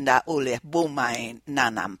kita kenda oleh bumai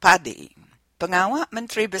nanam padi. Pengawal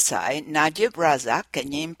Menteri Besar Najib Razak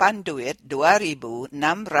menyimpan duit 2,600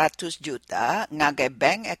 juta ngagai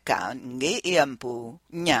bank account nge iampu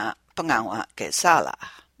nya pengawal ke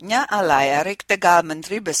salah. Nya alai arik tegal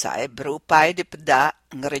Menteri Besar berupaya dipedak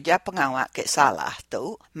ngerja pengawal ke salah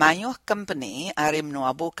tu, mayuh company ari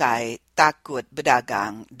menua bukai takut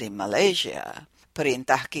berdagang di Malaysia.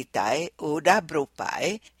 Perintah kita udah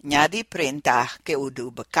berupaya nyadi perintah ke udu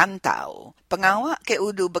bekantau. Pengawal ke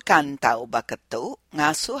udu bekantau baketu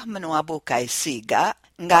ngasuh menua bukai siga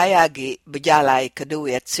ngayagi berjalai ke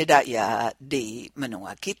duit sedaya di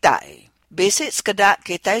menua kita. Basic sekedak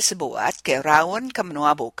kita sebuat ke raun ke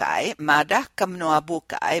menua bukai, madah ke menua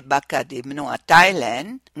bukai baka di menua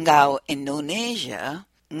Thailand, ngau Indonesia,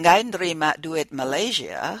 ngai nerima duit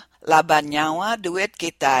Malaysia, laban nyawa duit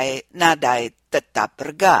kita nadai tetap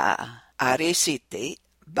rega. Hari siti,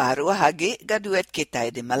 baru hagi ga duit kita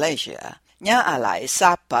di Malaysia. Nya alai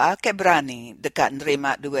siapa ke berani dekat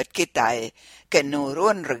nerima duit kita ke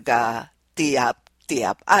nurun rega tiap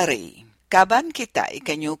hari. Kaban kita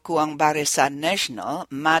kenyukuang Barisan Nasional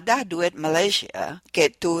madah duit Malaysia ke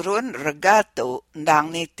turun regato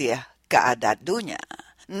ndang nitiah ke adat dunia.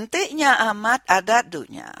 Entiknya amat adat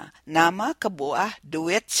dunia, nama kebuah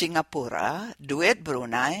duit Singapura, duit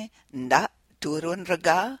Brunei, ndak turun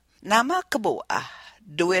rega. Nama kebuah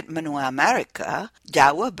duit menua Amerika,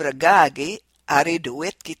 jauh bergagi ari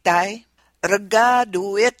duit kita. Rega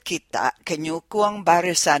duit kita kenyukuang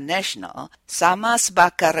Barisan Nasional sama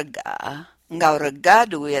sebaka rega, ngau rega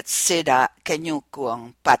duit sedak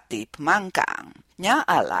kenyukuang Pati Pemangkang. Nya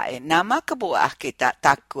alai, nama kebuah kita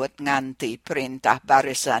takut nganti perintah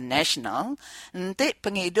Barisan Nasional, nanti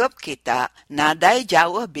penghidup kita nadai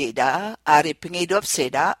jauh beda ari penghidup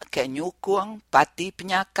sedak kenyukuang Pati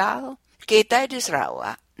Penyakal. Kita di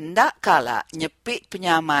Sarawak, ndak kala nyepik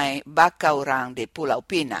penyamai baka orang di Pulau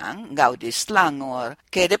Pinang, ngau di Selangor,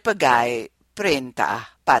 ke dipegai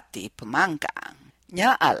perintah Pati Pemangkang.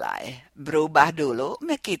 Nya alai, berubah dulu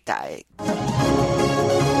me kita.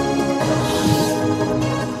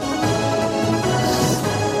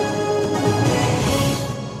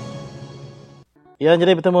 Ya,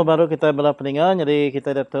 jadi bertemu baru kita belah pendengar. Jadi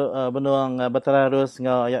kita datuk benuang berterus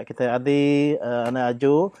ngau ayat kita Adi, anak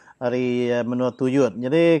Aju, hari menua Tuyut.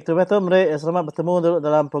 Jadi kita betul mereka selamat bertemu dulu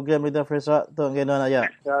dalam program Radio Free Sarawak tu ngenon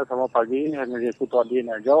ayat. Ya, selamat pagi. Hari Kutu Adi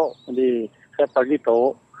nak jauh. Jadi saya pagi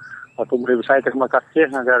tu, aku beri saya terima kasih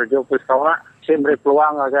agar Radio Free Sarawak. Saya beri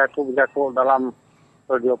peluang agar aku berjatuh dalam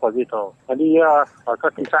radio pagi tu. Jadi ya,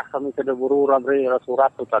 kisah kami kena buru beri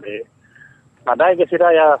surat tu tadi. Nadai ke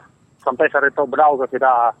sida ya sampai hari tu berau ke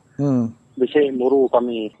sida. Bisa buru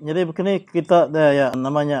kami. Jadi begini kita dah ya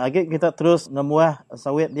namanya agak kita terus nemuah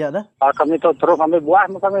sawit dia dah. Kami tu terus ambil buah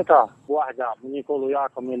kami tu. Buah aja. Menyikul ya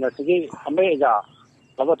kami nak segi ambil aja.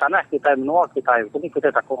 Lalu tanah kita menua kita. Kini kita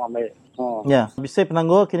takut ambil. Ya, bisa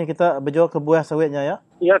penangguh kini kita berjual ke buah sawitnya ya.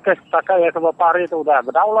 Iya ke takkan ya sebab hari tu dah.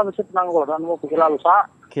 Berdaulah mesti penangguh dan mau pergi lalu sa.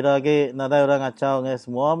 Kira lagi nadai orang ngacau ngai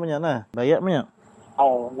semua punya nah. Bayak punya.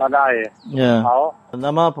 Oh, nadai. Ya. Oh.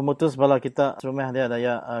 Nama pemutus bala kita rumah dia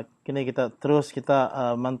daya kini kita terus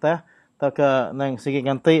kita mantah tak ke nang sigi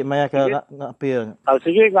ganti maya ke ngapil.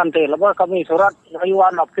 Sigi ganti lepas kami surat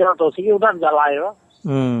ayuan apil tu sigi udah jalai ya.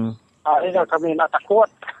 Ini kami nak takut.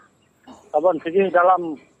 Abang sigi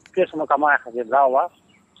dalam kes mahkamah ke Jawa.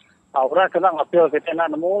 Orang kena ngapil kita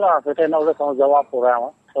nak nemu lah, kita nak udah tanggung jawab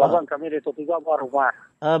orang. Laban kami di tiga buah rumah.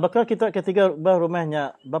 Bakal kita ketiga buah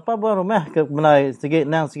rumahnya. Berapa buah rumah ke menai segi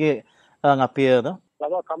nang segi ngapil tu?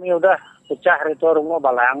 Laban kami udah pecah itu rumah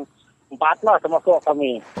balang. 4 lah termasuk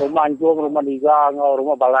kami. Rumah Anjung, rumah Liga,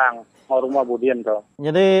 rumah balang, rumah Budian tu.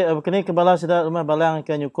 Jadi begini kebala sudah rumah balang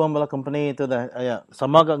ke nyukung bala company itu dah ya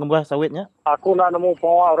sama gak ngebuah sawitnya? Aku nak nemu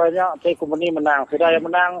pengawal orangnya, company menang. Sudah yang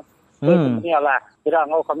menang. Company lah. Tidak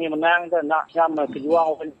ngau kami menang dan nak nyam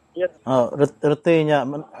kejuang orang. Oh, retinya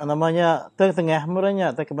namanya tengah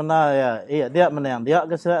muranya tak benar ya. Iya, dia menang. Dia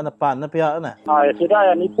ke sila depan pihak na. Ya sudah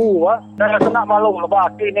yang nipu Saya kena malu lepas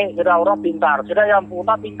ni sudah orang pintar. Sudah yang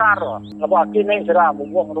punya pintar. Lepas ni sudah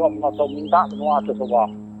membuat orang masuk minta semua tu semua.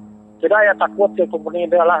 Tidak ya takut ke company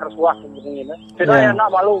dia lah rasuah company ini. Tidak ya nak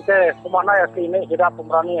malu ke kemana ya ke ini. Tidak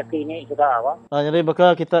pemberani ya ke ini. Tidak apa. Jadi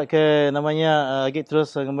bakal kita ke namanya lagi terus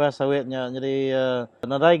ngembang sawitnya. Jadi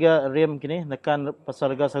nadai ke rem kini nekan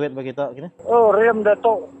pasal harga sawit bagi kita kini. Oh rem dia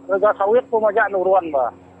tu harga sawit pun macam nuruan bah.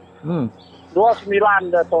 29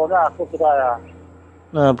 dia tu dah aku sudah ya.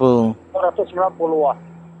 Apa? 290 lah.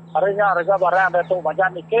 Harinya harga barang dia tu macam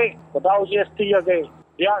ni ke. Kedau GST ya ke.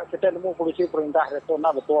 Dia kita nemu polisi perintah itu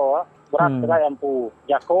nak betul berat kita yang pu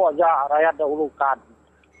jako aja rakyat dahulukan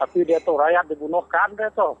tapi dia tu rakyat dibunuhkan dia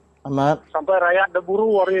tu amat sampai rakyat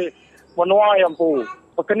diburu hari menua yang pu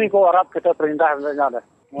begini ko harap kita perintah sebenarnya dah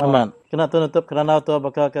aman kena tutup kerana tu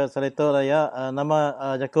bakal ke salito raya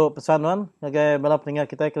nama jako pesanuan sebagai bala pendengar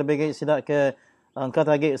kita lebih sidak ke angkat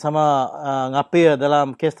lagi sama ngapir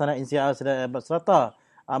dalam kes tanah NCR sidak berserta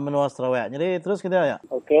menua Sarawak. Jadi terus kita ya.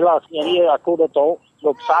 Okeylah, jadi aku dah tahu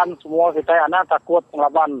lupasan semua kita anak takut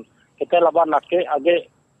laban. Kita laban laki age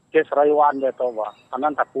kes rayuan dia tahu bah.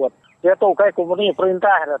 Anak takut. Dia tahu kai company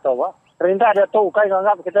perintah dia tahu bah. Perintah dia tahu kai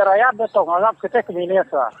nganggap kita rakyat dia tahu nganggap kita komunis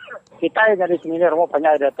lah. Kita jadi komunis mau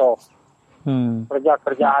banyak dia tahu.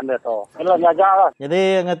 Kerja-kerjaan dia tahu. Inilah nyaja lah.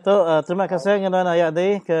 Jadi ngatu terima kasih ngana ayat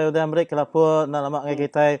di ke udah break kelapur nak lama ngai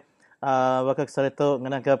kita bakal kesalahan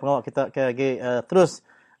ngana ke pengawal kita ke terus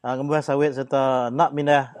ngembang sawit serta nak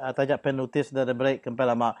mindah tajak pen notis dah break kempai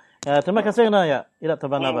lama. Terima kasih kena ya. Ila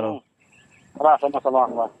terbana baru.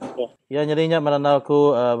 Sama-sama. Okay. Ya jadinya meranau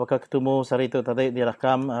aku bakal ketemu sehari itu tadi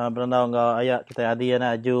direkam meranau ngau ayat kita adi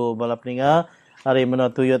ana aju bala peninga hari menua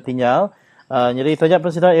tuyut tinggal. Jadi tajak pen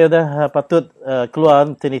sidak ya dah patut keluar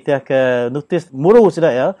tinitiah ke notis muru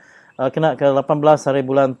sidak ya. Kena ke 18 hari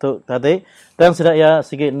bulan tu tadi dan sidak ya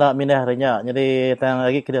sikit nak mindah harinya. Jadi tang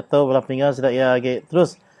lagi kita tahu bala peninga sidak ya lagi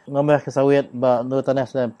terus ngomeh ke sawit ba nu tanah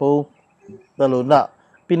sempu lalu nak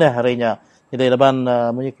pindah harinya. Jadi laban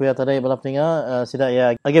munyi kuya tadi bala peninga sidak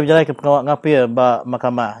ya lagi berjalan ke pengawal ngapir ba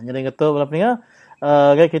mahkamah. Jadi ngatu bala peninga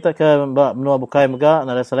gaya kita ke ba menua bukai mega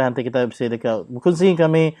nak salah nanti kita bisa dekat berkongsi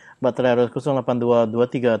kami ba terus 082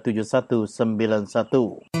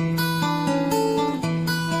 237191.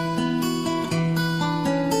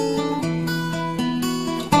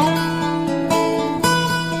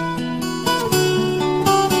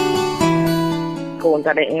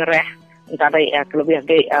 Tadi ngereh, tadi kelebih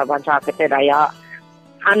ke bangsa kita Dayak.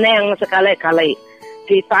 Aneh sekali-kali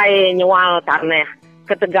kita nyual tanah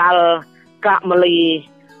ke Tegal kak meli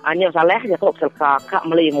hanya salah je kok selka kak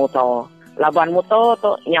meli motor. Laban motor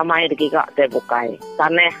tu nyamai degi kak te bukai.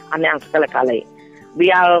 Tanah aneh sekali-kali.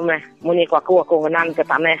 Biar muni aku ngenan ke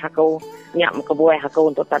tanah aku nyak kebuai aku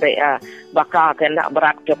untuk tadi bakal kendak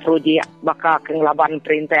berat ke peruji bakal ke laban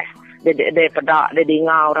perintah. De pedak de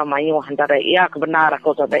ngau orang mayu antara ia kebenar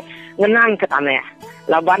aku sampai ngenan ke tanah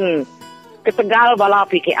laban ke Tegal bala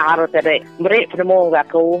PKR tadi merek penemu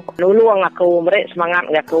aku nulung aku merek semangat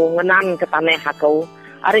aku ngenan ke tanah aku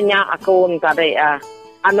harinya aku tadi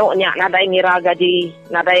anaknya nadai ngira gaji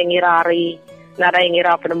nadai ngira hari nadai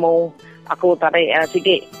ngira penemu aku tadi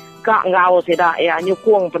sikit kak ngau sida ya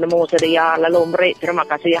nyukung penemu sedia lalu merek terima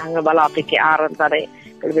kasih ngebala PKR tadi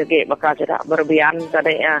lebih bakal tidak berbian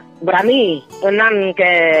tadi berani enan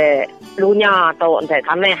ke lunya atau entah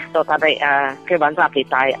tanah atau tadi ke bangsa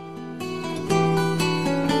kita ya.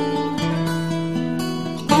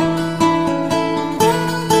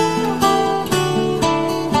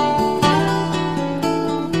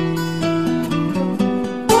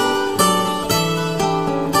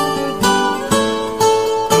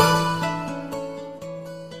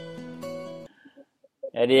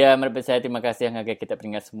 Jadi saya terima kasih yang kita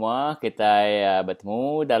pendengar semua. Kita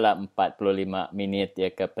bertemu dalam 45 minit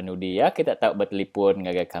ya ke penudi ya. Kita tak bertelefon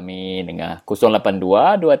dengan kami dengan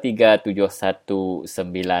 082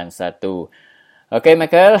 237191. Okey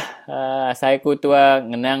Michael, saya kutua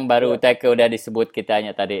ngenang baru tak udah disebut kita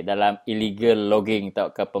hanya tadi dalam illegal logging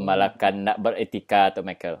atau ke pembalakan nak beretika atau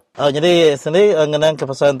Michael. Jadi sendiri ngenang ke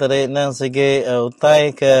pasal tadi nang segi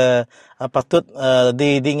utai ke patut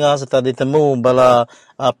didengar serta ditemu bala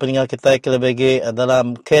pendengar kita ke lebih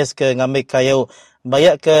dalam kes ke ngambil kayu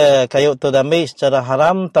bayar ke kayu tu damai secara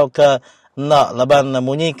haram atau ke nak laban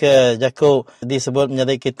munyi ke jaku disebut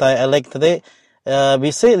menjadi kita elek tadi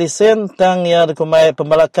bisik lisen tang yang kumai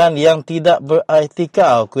pembalakan yang tidak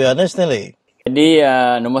beretika ku honestly. Jadi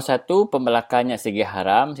nombor satu pembalakannya segi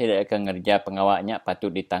haram tidak akan ngerja pengawaknya patut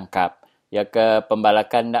ditangkap. Ya ke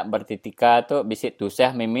pembalakan nak bertitika tu bisik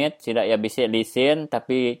tusah mimit tidak ya bisik lisen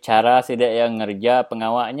tapi cara tidak yang ngerja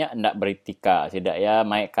pengawaknya nak beretika tidak ya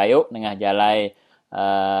mai kayu tengah jalai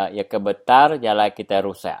ya ke betar jalai kita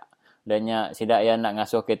rusak. Dan ya tidak ya nak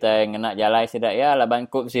ngasuh kita ngena jalai tidak ya laban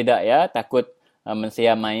kup tidak ya takut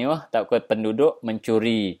mensia mayuh tau ke penduduk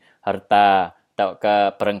mencuri harta tau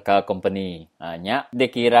ke perengkal company. Nyak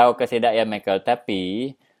dikirau ke sidak ya Michael,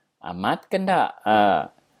 tapi amat kendak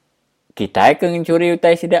kita ke mencuri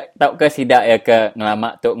utai sidak tau ke sidak ya ke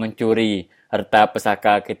ngelamak tu mencuri harta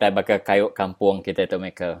pesaka kita bakal kayuk kampung kita tu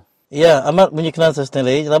Michael. Ya, amat menyikenal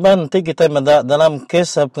sendiri. Laban nanti kita mendak dalam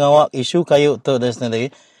kes pengawal isu kayuk tu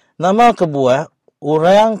sendiri. Nama kebuah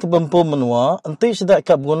orang kebempu menua, nanti sidak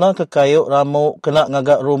kat guna ke kayuk ramu kena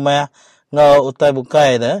ngagak rumah ngau utai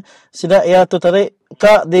bukai dah. Sidak ia tu tarik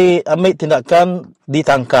kak diambil tindakan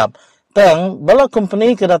ditangkap. Tang bala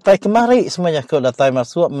company ke datai kemari semuanya ke datai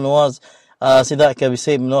masuk menua sidak ke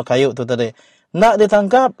bisi menua kayuk tu tadi. Nak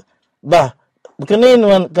ditangkap bah Bekini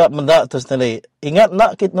nuan kak mendak tu sendiri. Ingat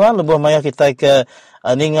nak kita nuan lebih maya kita ke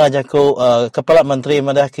ninga jaku kepala menteri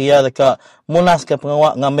madah kia dekat munas ke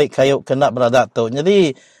pengawak ngambil kayuk kena beradat tu.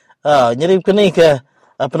 Jadi bekini ke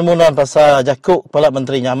penemuan pasal jakuk kepala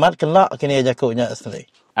menteri nyamat kena kini jakuknya sendiri.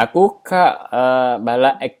 Aku kak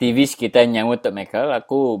bala aktivis kita nyangut tu Michael,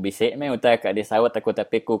 aku bisik me utai kak disawat aku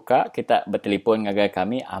tapi ku kak kita bertelefon ngagai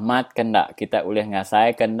kami amat kendak kita boleh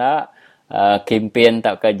ngasai kendak kempen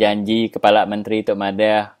tak ke janji kepala menteri tu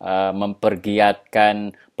madah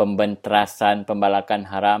mempergiatkan pembenterasan pembalakan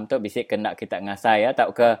haram tu bisik kena kita ngasai ya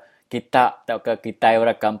tak ke kita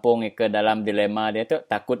orang kampung ke dalam dilema dia tu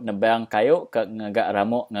takut nebang kayu ke ngagak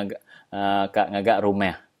ramuk ngagak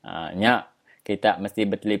rumah. Nya kita mesti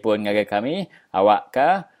bertelefon ngagai kami awak ke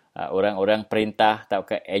orang-orang perintah atau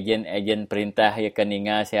ke ejen-ejen perintah yang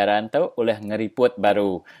keninga siaran tu oleh ngeriput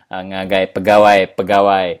baru ngagai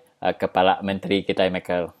pegawai kepala menteri kita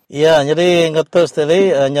Michael. Ya, jadi ngatur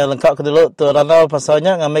sekali nya lengkap ke dulu tu ranau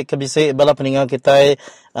pasalnya ngambil ke bisik bala peninggal kita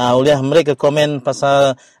oleh mereka komen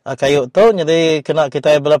pasal kayuk tu. Jadi kena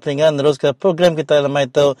kita bala peninggal terus ke program kita lemai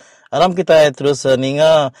tu alam kita terus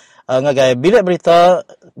ninga ngagai bilik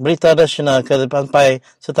berita nasional ke sampai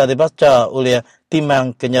serta dibaca oleh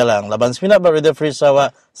Timang Kenyalang. Laban seminat Radio Free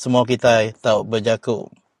Sarawak semua kita tahu berjaku.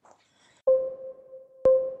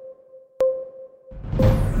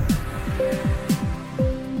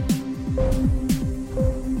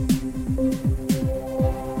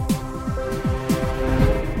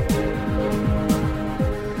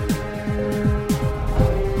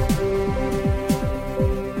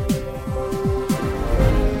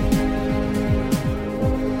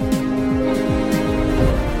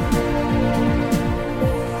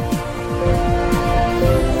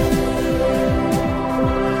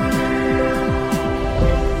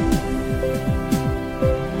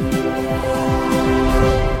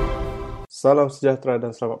 Salam sejahtera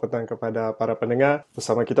dan selamat petang kepada para pendengar.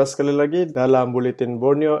 Bersama kita sekali lagi dalam Buletin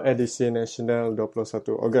Borneo edisi Nasional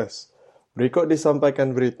 21 Ogos. Berikut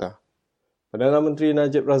disampaikan berita. Perdana Menteri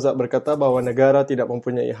Najib Razak berkata bahawa negara tidak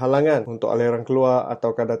mempunyai halangan untuk aliran keluar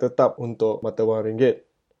atau kadar tetap untuk mata wang ringgit.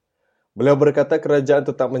 Beliau berkata kerajaan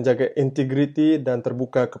tetap menjaga integriti dan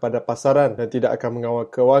terbuka kepada pasaran dan tidak akan mengawal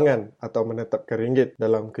kewangan atau menetapkan ringgit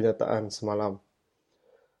dalam kenyataan semalam.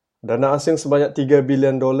 Dana asing sebanyak $3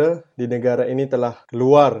 bilion di negara ini telah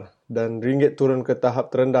keluar dan ringgit turun ke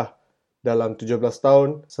tahap terendah dalam 17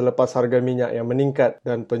 tahun selepas harga minyak yang meningkat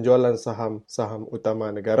dan penjualan saham-saham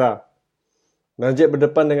utama negara. Najib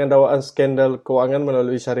berdepan dengan dakwaan skandal kewangan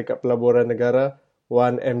melalui syarikat pelaburan negara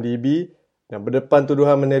 1MDB dan berdepan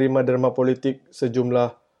tuduhan menerima derma politik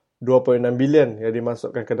sejumlah 2.6 bilion yang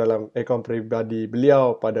dimasukkan ke dalam akaun peribadi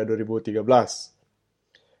beliau pada 2013.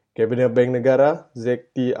 Kabinet Bank Negara,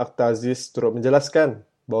 Zekti Akhtaziz turut menjelaskan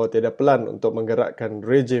bahawa tiada pelan untuk menggerakkan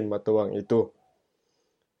rejim mata wang itu.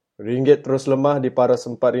 Ringgit terus lemah di paras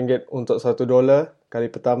RM4 untuk $1 kali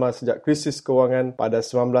pertama sejak krisis kewangan pada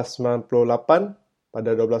 1998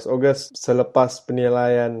 pada 12 Ogos selepas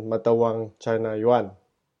penilaian mata wang China Yuan.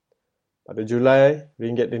 Pada Julai,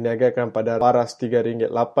 ringgit diniagakan pada paras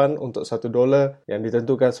RM3.8 untuk $1 yang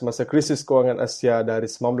ditentukan semasa krisis kewangan Asia dari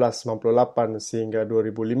 1998 sehingga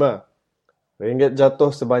 2005. Ringgit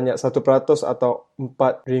jatuh sebanyak 1% atau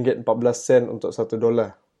RM4.14 untuk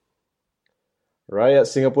 $1. Rakyat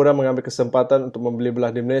Singapura mengambil kesempatan untuk membeli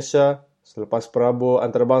belah di Malaysia selepas perabur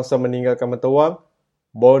antarabangsa meninggalkan mata wang,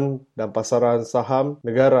 bond dan pasaran saham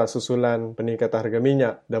negara susulan peningkatan harga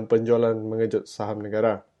minyak dan penjualan mengejut saham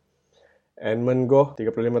negara. Edmund Goh,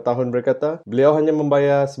 35 tahun berkata, beliau hanya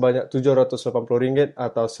membayar sebanyak RM780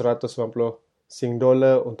 atau $190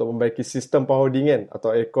 untuk membaiki sistem pahoh dingin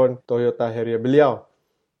atau aircon Toyota Harrier beliau.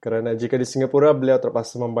 Kerana jika di Singapura, beliau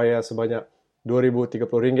terpaksa membayar sebanyak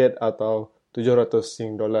RM2,030 atau $700.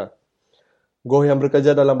 Goh yang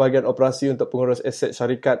bekerja dalam bahagian operasi untuk pengurus aset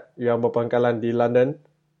syarikat yang berpangkalan di London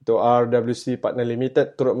Ketua RWC Partner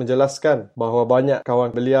Limited turut menjelaskan bahawa banyak kawan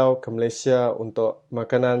beliau ke Malaysia untuk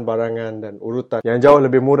makanan, barangan dan urutan yang jauh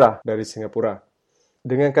lebih murah dari Singapura.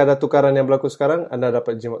 Dengan kadar tukaran yang berlaku sekarang, anda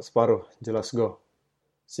dapat jimat separuh, jelas go.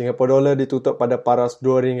 Singapura dolar ditutup pada paras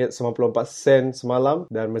RM2.94 semalam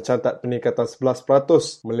dan mencatat peningkatan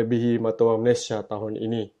 11% melebihi mata wang Malaysia tahun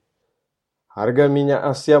ini. Harga minyak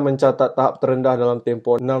Asia mencatat tahap terendah dalam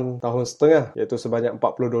tempoh 6 tahun setengah, iaitu sebanyak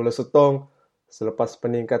 $40 setong selepas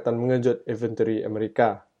peningkatan mengejut inventori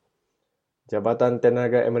Amerika. Jabatan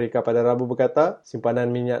Tenaga Amerika pada Rabu berkata, simpanan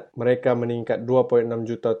minyak mereka meningkat 2.6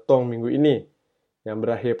 juta tong minggu ini, yang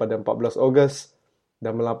berakhir pada 14 Ogos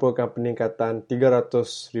dan melaporkan peningkatan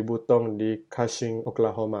 300,000 tong di Cushing,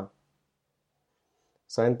 Oklahoma.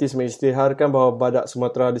 Saintis mengisytiharkan bahawa badak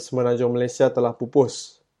Sumatera di semenanjung Malaysia telah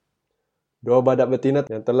pupus. 2 badak betina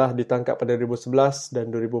yang telah ditangkap pada 2011 dan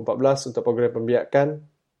 2014 untuk program pembiakan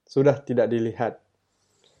sudah tidak dilihat.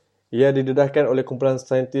 Ia didedahkan oleh kumpulan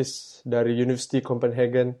saintis dari Universiti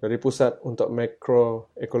Copenhagen dari Pusat untuk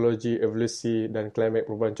Makroekologi, Evolusi dan Klimat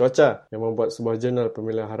Perubahan Cuaca yang membuat sebuah jurnal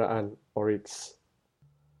pemeliharaan Oryx.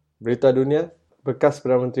 Berita dunia, bekas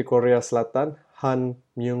Perdana Menteri Korea Selatan Han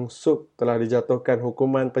Myung-suk telah dijatuhkan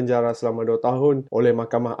hukuman penjara selama 2 tahun oleh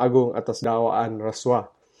Mahkamah Agung atas dakwaan rasuah.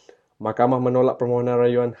 Mahkamah menolak permohonan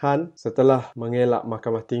rayuan Han setelah mengelak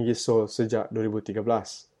Mahkamah Tinggi Seoul sejak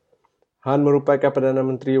 2013. Han merupakan Perdana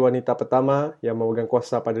Menteri wanita pertama yang memegang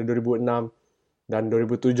kuasa pada 2006 dan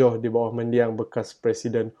 2007 di bawah mendiang bekas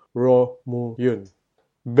Presiden Roh Moo-hyun.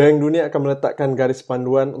 Bank Dunia akan meletakkan garis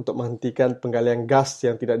panduan untuk menghentikan penggalian gas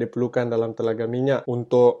yang tidak diperlukan dalam telaga minyak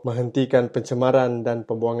untuk menghentikan pencemaran dan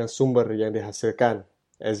pembuangan sumber yang dihasilkan.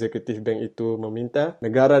 Eksekutif bank itu meminta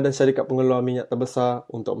negara dan syarikat pengeluar minyak terbesar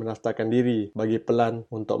untuk mendaftarkan diri bagi pelan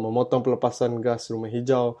untuk memotong pelepasan gas rumah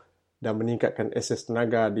hijau dan meningkatkan akses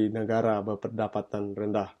tenaga di negara berpendapatan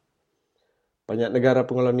rendah. Banyak negara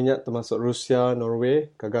pengeluar minyak termasuk Rusia,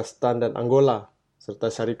 Norway, Kazakhstan dan Angola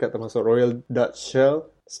serta syarikat termasuk Royal Dutch Shell,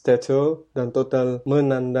 Statoil dan Total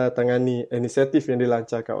menandatangani inisiatif yang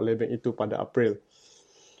dilancarkan oleh bank itu pada April.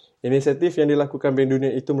 Inisiatif yang dilakukan Bank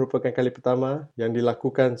Dunia itu merupakan kali pertama yang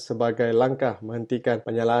dilakukan sebagai langkah menghentikan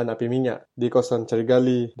penyalaan api minyak di kawasan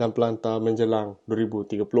Carigali dan Pelantar menjelang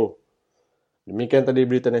 2030. Demikian tadi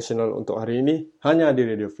berita nasional untuk hari ini, hanya di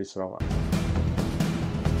Radio Free Sarawak.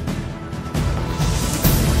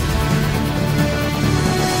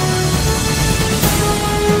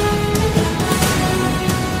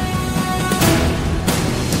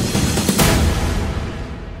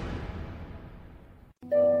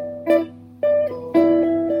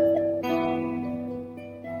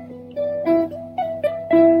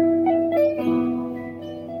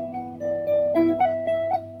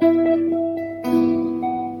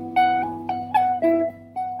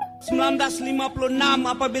 1956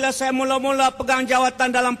 apabila saya mula-mula pegang jawatan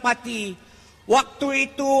dalam parti. Waktu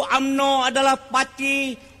itu UMNO adalah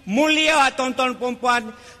parti mulia, tuan-tuan perempuan,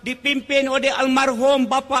 dipimpin oleh almarhum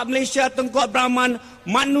Bapa Malaysia Tunku Abdul Rahman,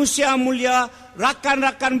 manusia mulia,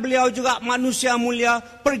 rakan-rakan beliau juga manusia mulia,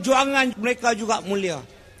 perjuangan mereka juga mulia.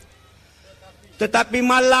 Tetapi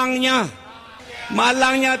malangnya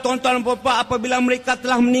tuan-tuan perempuan, apabila mereka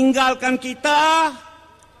telah meninggalkan kita,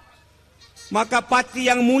 maka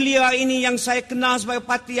parti yang mulia ini, yang saya kenal sebagai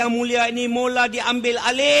parti yang mulia ini, mula diambil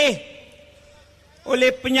alih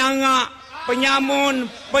oleh penyangak,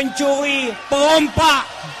 penyamun, pencuri, perompak.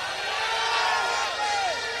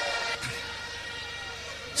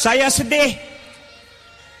 Saya sedih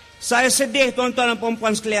tuan-tuan dan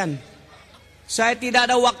perempuan sekalian. Saya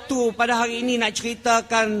tidak ada waktu pada hari ini nak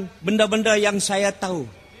ceritakan benda-benda yang saya tahu.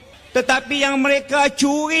 Tetapi yang mereka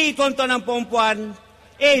curi tuan-tuan dan perempuan,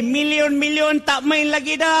 milion-milion tak main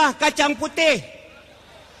lagi dah kacang putih.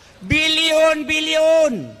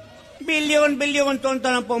 Bilion-bilion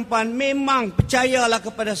tuan-tuan dan perempuan. Memang percayalah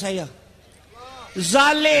kepada saya.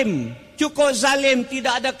 Zalim, cukup zalim,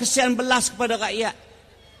 tidak ada kesian belas kepada rakyat.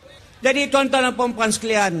 Jadi tuan-tuan dan perempuan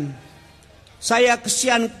sekalian, saya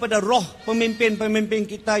kesian kepada roh pemimpin-pemimpin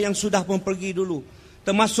kita yang sudah pun pergi dulu.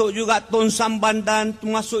 Termasuk juga Tun Sambandan,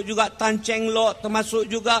 termasuk juga Tan Cheng Lock, termasuk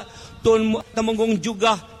juga Tun Temenggung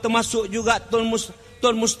Jugah, termasuk juga Tun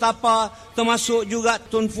Mustafa, termasuk juga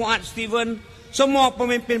Tun Fuad Steven. Semua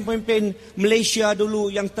pemimpin-pemimpin Malaysia dulu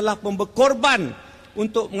yang telah pun berkorban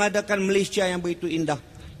untuk mengadakan Malaysia yang begitu indah.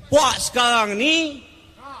 Puak sekarang ni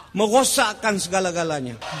merosakkan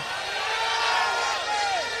segala-galanya.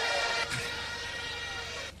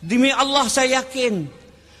 Demi Allah saya yakin,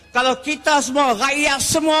 kalau kita semua, rakyat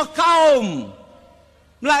semua kaum,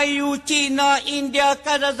 Melayu, Cina, India,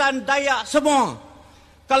 Kadazan, Dayak, semua,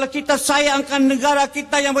 kalau kita sayangkan negara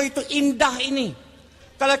kita yang begitu indah ini,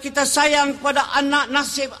 Kalau kita sayang kepada anak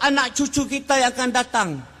nasib anak cucu kita yang akan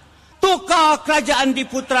datang. Tukar kerajaan di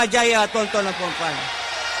Putrajaya, tuan-tuan dan puan-puan.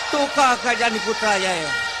 Tukar kerajaan di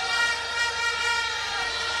Putrajaya.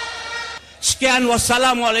 Sekian,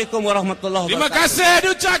 wassalamualaikum warahmatullahi wabarakatuh. Terima kasih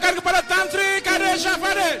diucapkan kepada Tan Sri Kadir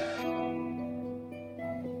Syafadil.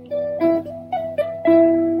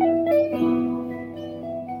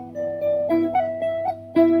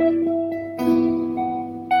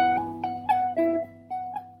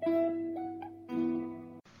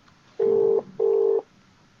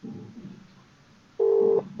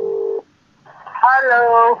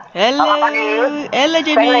 Hello. Hello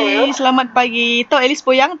Jimmy. Selamat pagi. Tok Elis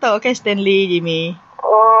Poyang tok ke Stanley Jimmy.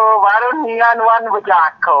 Oh, baru dengan Wan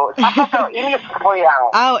berjaku. Siapa tu? Elis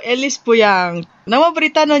Poyang. Elis Poyang. Nama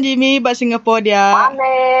berita non Jimmy bak Singapura dia.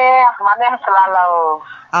 Mana selalu.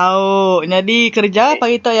 Jadi kerja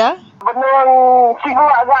pagi tu ya? Benar,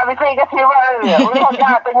 sibuk agak bisa ke sibuk.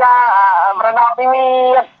 Udah tanya merenang ini.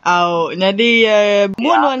 Jadi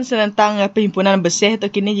munuan tentang perhimpunan bersih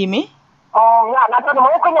tu kini Jimmy? Oh, ya, nanti mau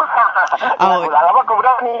kena. Lama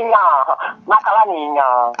kemudian ni masalah ni.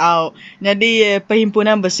 Jadi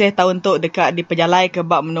perhimpunan bersih tahun tu dekat di Pejalai ke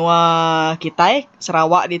bab menua kita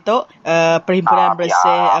Sarawak di tu perhimpunan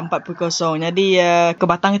bersih 4.0. Jadi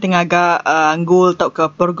kebatang tengah agak anggul tu ke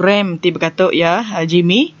program tiba kata ya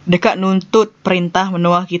Jimmy dekat nuntut perintah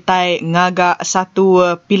menua kita ngagak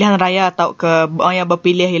satu pilihan raya atau ke yang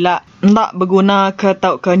berpilih hilak ndak berguna ke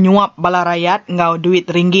tau ke nyuap bala rakyat ngau duit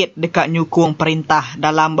ringgit dekat nyukung perintah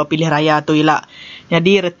dalam berpilih raya tu hilak.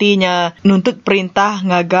 Jadi retinya nuntut perintah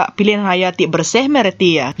ngagak pilihan raya ti bersih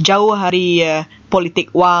mereti ya. Jauh hari politik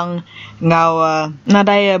wang ngau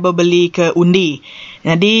nadai berbeli ke undi.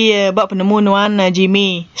 Jadi bab penemu nuan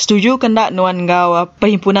Jimmy, setuju ke ndak nuan ngau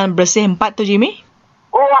perhimpunan bersih 4 tu Jimmy?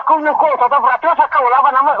 Oh, aku nyukur. Tata beratus aku lah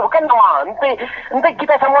nama. Bukan nama. Nanti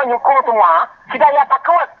kita semua nyukur semua. Tidak ya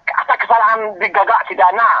takut atas kesalahan digagak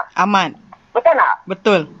sidana. Aman. Betul tak?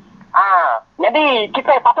 Betul. Jadi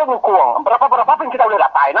kita patut nyukur. Berapa-berapa pun kita boleh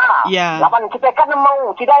datai nak. Ya. Lapan kita kan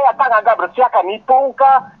mau. Tidak ya tak agak bersiakan itu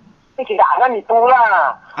ke. Tidak akan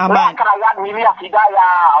itulah. Aman. Kerajaan milih tidak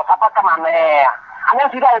ya. Siapa ke mana.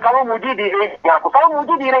 Hanya tidak kamu muji diri. Kalau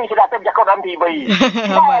muji diri tidak terjatuh dalam tiba-tiba.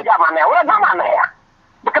 Tidak ya mana. Orang mana ya.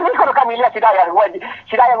 Bekerja kalau kami lihat sidaya yang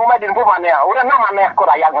umai di rumah mana, orang nama mana aku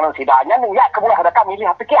rakyat dengan sidanya, ni ya kemudian ada kami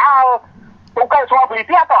lihat PKL, bukan soal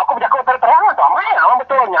peliti atau aku berjaga terang atau mana,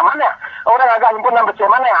 betulnya mana, orang agak himpunan bersih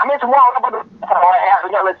mana, kami semua orang berdua,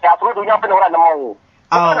 dunia Malaysia, seluruh dunia pun orang nemu,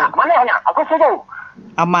 mana hanya, aku setuju.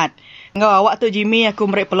 Amat. Ngau awak tu Jimmy aku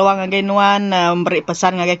beri peluang ngagai nuan beri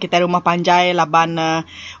pesan ngagai kita rumah panjai laban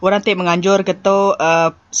orang tik menganjur ketu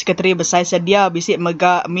sekretari besar sedia bisik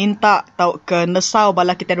mega minta tau ke nesau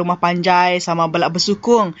bala kita rumah panjai sama bala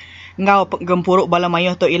bersukung ngau gempuruk bala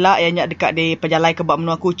mayuh tu ilak yang nyak dekat di Pejalai Kebab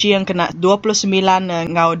Menua Kuching kena 29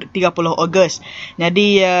 ngau 30 Ogos.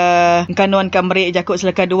 Jadi engkan nuan kan beri jakut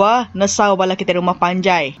selaka 2 nesau bala kita rumah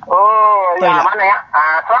panjai. Oh, ya mana ya?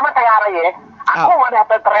 Selamat tengah hari ya. Aku ada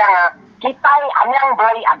terang kita yang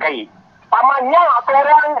beli agai. Pamannya aku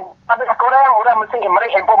orang mesti beri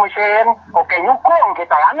information. Okey nyukung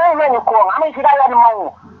kita. Ane nyukung. Ame sidaya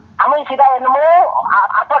nemu.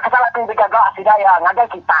 Apa kesalahan digagak sidaya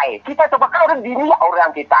ngagai kita. Kita tu bakal orang dunia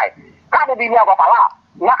orang kita. Kan ada dunia apa lah.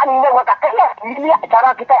 Nak ni nak kakek ya. Dunia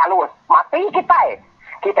cara kita halus. Mati kita.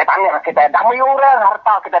 Kita tanya kita damai orang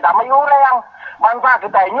harta kita damai orang. Bangsa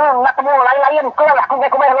kita ini nak temu lain-lain. Kalau aku nak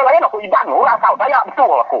kemana lain aku iban orang tahu saya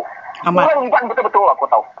betul aku. Orang iban betul-betul aku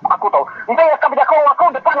tahu. Nanti aku berjaga aku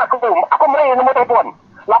depan aku beri nombor telefon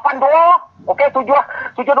 82 okey 72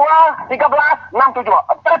 13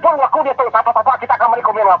 67. Telefon aku dia tahu siapa-siapa kita akan beri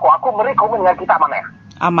komen aku beri komen dengan kita mana.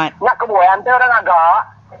 Amat. Nak kebuayan tu orang agak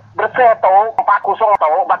bersih tu 40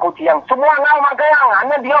 tu baku ciang. Semua ngau magayang.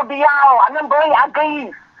 Anda diau-diau. Anda beli agai.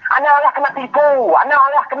 Anda oleh kena tipu. Anda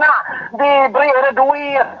oleh kena diberi ada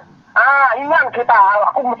duit. Ingat kita.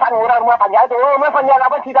 Aku pesan orang rumah panjang tu. Rumah panjang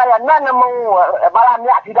apa sidaya. Nemu balan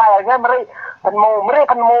ya sidaya.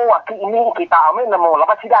 Mereka penemu. Ini kita. Mereka nemu.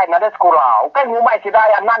 Lepas sidaya ada sekolah. Bukan rumah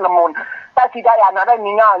sidaya. Nemu. Tak sidaya ada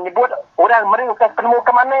nyebut. Orang mereka penemu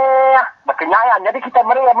ke mana. Berkenyayan. Jadi kita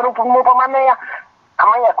mereka penemu ke mana ya.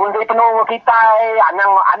 Amanya kunci penuh kita,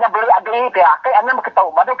 anak beli agri dia, anak berketahu,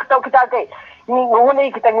 baru ketahu kita agri. Nguni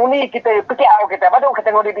kita PKL kita, baru kita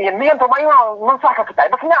nguni dia. Ni untuk mayu mensah kita,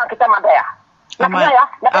 berkenaan kita mana ya?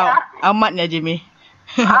 Amatnya Jimmy.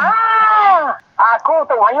 Aku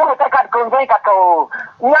tu mayu dekat kunci kata,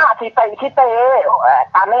 nak kita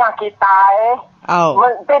tanah kita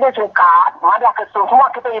Mesti dia sukat, madah ke semua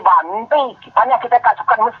kita iban. Nanti tanya kita kat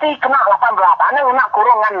sukat mesti kena 18. Ana nak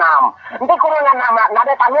kurungan 6. Nanti kurungan 6 nak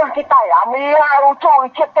ada tanya kita ya. Mia ucu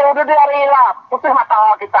icet udah dia rela. Putih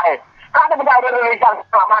mata kita Kada benda ada regang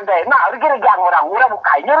sama deh. Nah, regang orang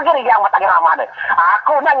bukai. Regang mata ramah deh.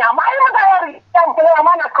 Aku nak nyamai mata regang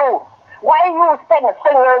pengalaman aku. Why you spend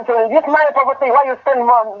this my property? Why you spend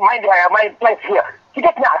my place here?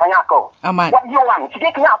 Sikit kena tanya aku. What you want?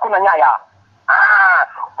 Sikit kena aku nanya ya.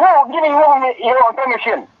 Who giving you your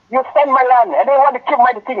permission? You spend my land and they want to keep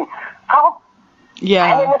my thing. How?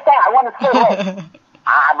 Yeah. I understand. I want to stay home.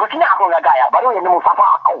 Begini aku nak gaya. Baru yang nemu sama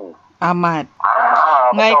aku. Amat.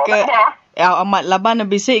 Ngai ke amat laban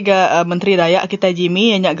bisik ke Menteri Dayak kita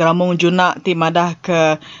Jimmy yang geramong junak ti madah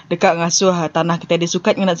ke dekat ngasuh tanah kita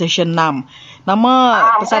disukat ngena session 6. Nama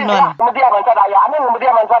pesanan. Kemudian Bangsa Dayak ni kemudian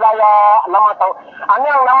Bangsa Dayak nama tu.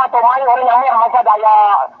 Nama tu mai orang yang Bangsa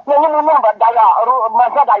Dayak. Yang menua Dayak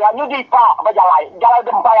Bangsa Dayak ni di pak berjalan jalan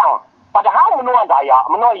dempayang. Padahal menua Dayak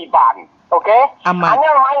menua Iban. Okey. Hanya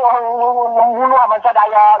mai orang menua Bangsa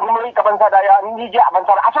Dayak, membeli ke Bangsa Dayak, dijak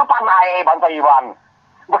Bangsa asal panai Bangsa Iban.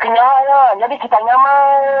 Berkenyanya, jadi kita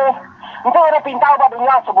nyamai. Itu orang pintau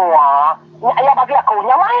badunya semua. Ayah bagi aku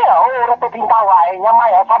nyamai. Orang pintau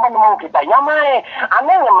nyamai sama nemu kita nyamai.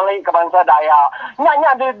 Aneh yang beli ke Bangsa Dayak.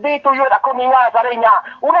 Nyak di tuyut aku ninga sarinya.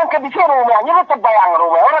 Orang kebisir rumahnya lu terbayang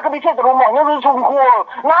rumah. Orang kebisir rumahnya lu sungkul.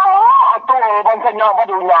 Nama tu bangsanya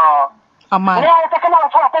badunya. Aman. Ya, saya kenal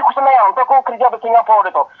saya aku senang. Aku kerja di Singapura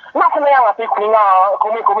itu. Nak senang hati aku ninga.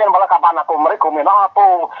 Komen bala kapan aku. Mereka komen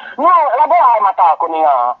apa. Ni labah mata aku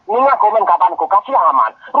ninga. Ninga komen kapan aku. Kasih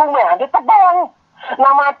aman. Rumah dia tebang.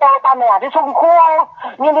 Nama tahu tanah dia sungkul.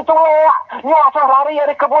 Ni ditolak. Ni asal lari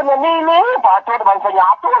dari kebunnya. Ni. Patut bangsanya.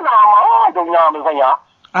 Itu nama dunia bangsanya.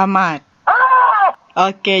 Amat.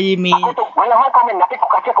 Okey, Jimmy. Aku tu banyak komen. Nanti aku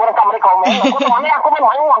kasih korang kamera komen. Aku tu banyak komen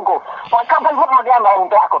banyak aku. Kapan pun bagian lah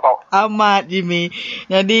untuk aku tu. Amat, Jimmy.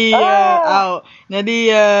 Jadi,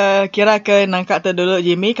 kira ke nangkat tu dulu,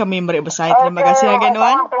 Jimmy. Kami beri besar. Terima kasih lagi,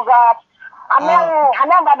 Nuan.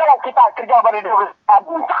 Anang ada kita kerja beri dulu.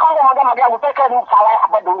 Kalau magang kita kan salah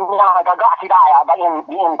apa dunia gagak tidak ya bagian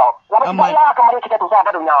tu. Lalu kita kemarin kita tu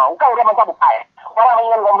saya dunia. Kau udah macam bukai. Orang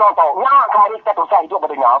ingin ngomong tu. Nak kemarin kita tu saya hidup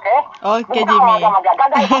dunia, okey? Okey, Jimmy.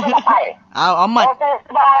 Amat. Okey,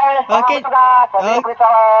 bye. Okey.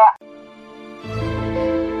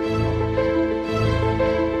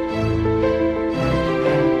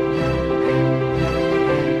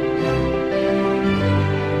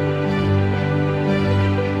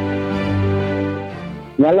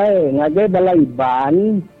 Nyalai ngagai bala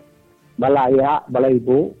Iban, bala ayah, bala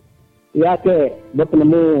ibu. Ya ke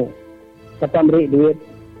bertemu kata beri duit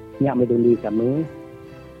nyak meduli kami.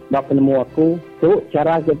 Bak penemu aku, tu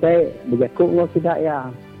cara kita berjakuk ngau tidak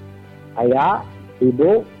ya. Ayah,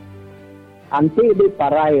 ibu, anti di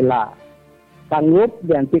parai lah. Sanggup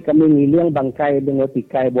nanti kami ngiling bangkai dengan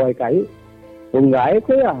tikai boy kai. Unggai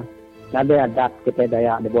ko ya. Nada adat kita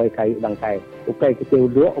Dayak di boy kai bangkai. Ukai kita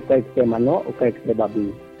uduk, ukai kita manok, ukai kita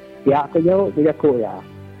babi. Ya aku jauh, aku ya.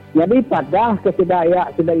 Jadi pada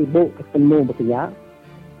kesedayak sudah ibu ketemu berkenyak.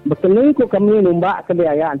 Berkenyak ku kami numbak ke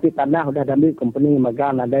Dayak anti tanah sudah ambil company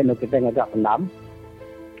magang ada no kita ngagak pendam.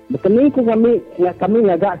 Berkenyak ku kami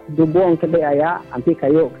ngagak dubung ke Dayak anti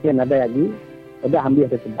kayu kita ada lagi. Sudah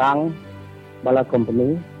ambil ke sebang bala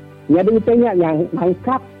company. Jadi itanya yang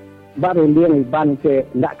angkat baru dia Iban ke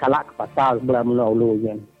ndak kalak ke pasar sebelah mula-ulu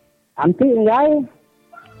yen. Anti engai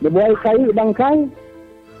dibuai kayu bangkai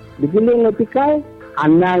digiling ngetikai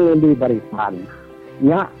anang yang di barisan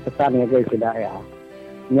nya pesan ngagai tidak ya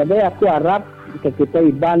nyade aku harap kita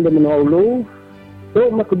Iban di mula-ulu tu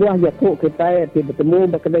makbuah jakuk kita bertemu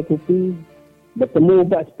berkedai kopi bertemu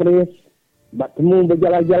berekspres bertemu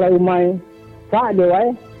berjalan-jalan umai tak ada wai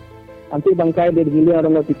anti bangkai dia digiling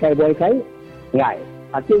orang ngetikai buai kayu ngai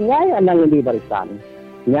hati ngai anang yang di barisan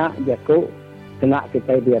nya jakuk kena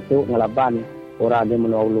kita dia tu ngelaban orang di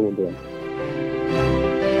mula-ulu dia.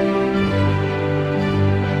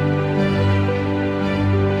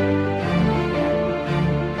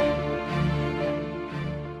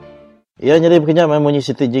 Ya, jadi berkenyak memunyi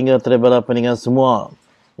Siti Jingga teribala pendengar semua.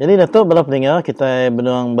 Jadi Datuk bala pendengar, kita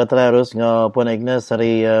benuang berterus dengan Puan Agnes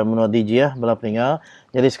dari menua DJ ya, bala pendengar.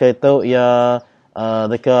 Jadi sekali tu ya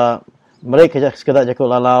dekat mereka sekedar jakuk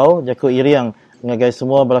lalau, jakuk iriang ngagai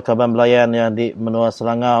semua bala kaban belayan yang di menua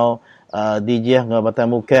Selangau DJ dengan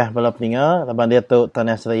Batang Mukah bala pendengar. Laban dia tu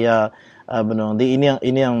Tanah Seraya benuang di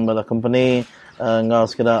ini yang bala company ngau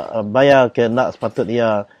sekedar bayar ke nak sepatut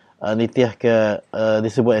dia nitiah ke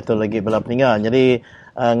disebut itu lagi bala pendengar. Jadi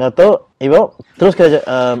ngatuk ibu terus ke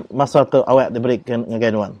masa tu awak diberi ngagai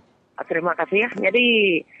Nuan. Terima kasih ya. Jadi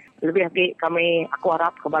lebih lagi aku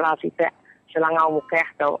harap kebala sitek selangau mukeh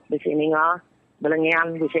tau di sini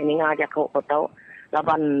belengian di sini aja kau tahu.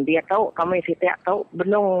 Laban dia tahu kami sitek tahu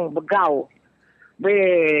benung begau be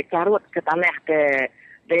carut ke tanah ke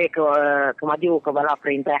maju ke bala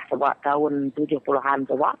perintah sebab tahun 70-an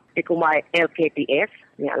sebab dikumai LKPS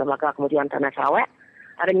ni lembaga kemudian tanah sawit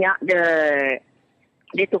adanya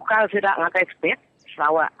ditukar sudah ngakai spek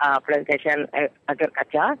sawit plantation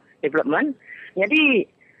agriculture development. Jadi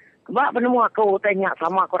sebab penemu aku tanya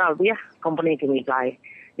sama korang lebih company kami guys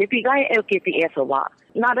dipigai LKPS sebab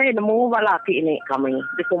nak ada nemu bala ini kami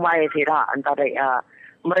dikumai sira antara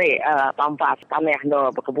mereka pampas tanah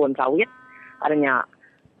no berkebun sawit adanya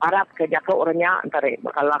Arab kerja ke orangnya antara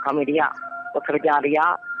kalau kami dia bekerja dia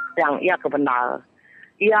yang ia kebenar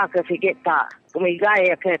ia ke sikit tak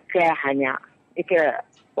kemigai ke hanya ke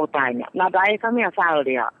utainya nadai kami asal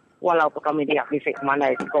dia walaupun kami dia fisik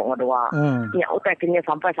mana kok ngedua ya utai kini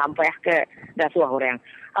sampai ke dasuah orang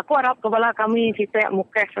aku harap kepala kami sitek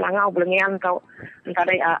mukeh selangau belengian kau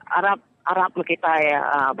antara Arab kita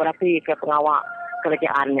berarti ke pengawal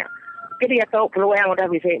kerjaannya. Jadi dia tahu peluang udah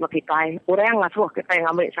bisa makitai. Orang ngasuh kita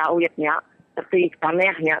yang ambil sawitnya, tapi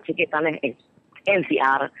tanahnya sikit tanah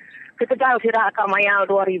NCR. Kita tahu sira akan mayal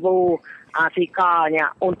 2,000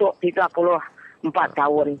 sikanya untuk 34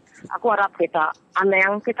 tahun. Aku harap kita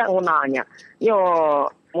yang kita gunanya. Yo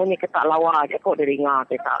muni kita lawa aja kok diringa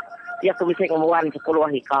kita. Dia bisa ngemuan 10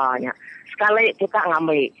 hikanya. Sekali kita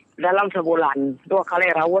ngambil dalam sebulan 2 kali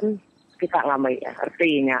rawon kita ngambil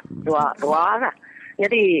artinya dua lah.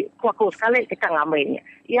 Jadi aku sekali kita ngambilnya.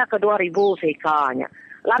 Ia ke 2,000 sekanya.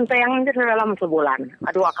 Lantainya dalam sebulan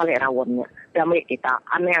 2 kali rawonnya. Dami kita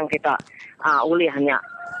yang kita ulihnya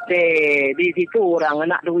di situ orang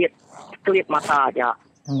nak duit kelip mata aja.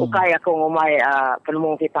 Ukai aku ngomai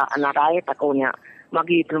penemu kita anarai takunya.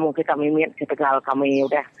 Bagi penemu kita mimit ketegal kami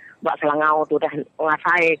udah bak selangau tu dah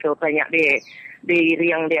ngasai ke banyak di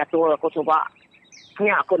riang dia tu aku coba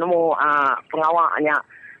nya aku nemu pengawalnya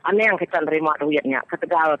yang kita terima duitnya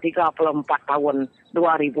ketegal 34 tahun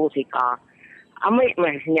 2,000 sika amik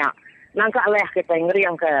mehnya nangka leh kita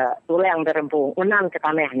ngeriang ke tulang derempung unan ke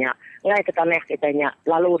tanahnya ngai ke tanah kitanya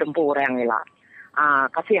lalu dempu orang ila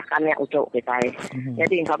kasih kannya ucuk kita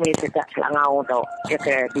jadi kami tidak selangau tau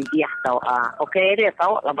ke digiah tau okey dia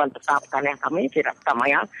tau laban tetap tanah kami tidak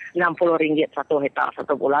tamayang RM60 1 hektar 1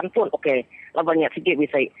 bulan pun okey labannya sikit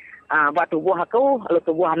bisa batu buah aku lalu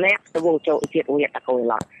tubuh nek tubuh ucuk ikit uyat aku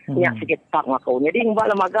ila nya sikit tak aku jadi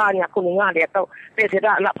mbak lemaganya aku dengar dia tahu saya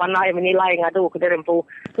tidak nak pandai menilai ngadu ke derempu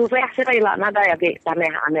tu saya ila nada ya ke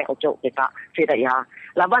tanah anek ucuk kita tidak ya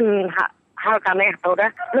laban hal tanah tahu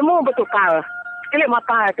dah nemu betukal sekali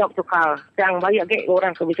mata ke betukal yang banyak ke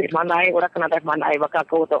orang ke bisnis mandai orang kena dah mandai baka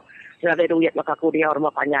aku tu sudah ada duit baka aku dia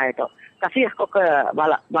orang panjai tu kasih aku ke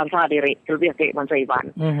bangsa diri lebih ke bangsa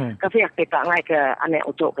Iban kasih kita ngai ke anek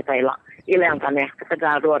ucuk kita ila yang tanah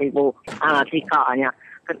ketegal 2,000 sikanya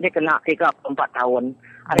dia kena 34 tahun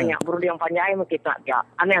adanya buru yang panjai kita aja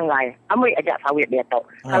aneh ngai ambil aja sawit dia tu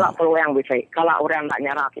kalau peluang bisa kalau orang tak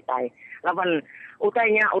nyara kita lawan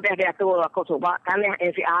utainya udah dia tu aku coba tanah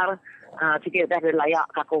NCR sikit dah layak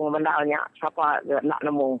aku ngomendalnya siapa nak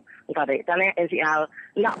nemu tadi tanah NCR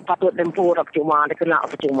nak patut dempu dak cuma dia kena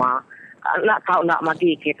percuma nak kau nak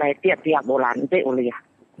mati kita tiap-tiap bulan tu uliah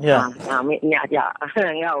ya miknya aja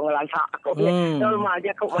ngau ngelansak aku normal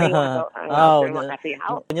aja kau main terima kasih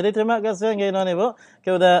jadi terima kasih ngena ni bu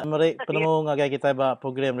ke udah meri penemu ngagai kita ba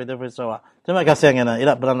program Radio Free Sarawak terima kasih ngena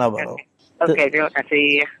ila berana ba okey terima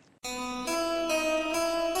kasih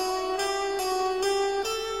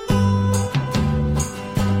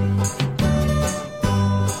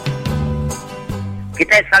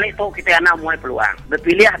kita sekali tu kita anak mulai peluang.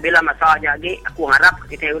 Berpilih bila masalah jadi, aku harap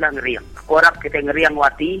kita udah ngeriang. Aku harap kita ngeriang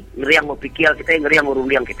wati, ngeriang berpikir kita, ngeriang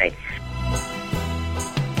urundiang kita.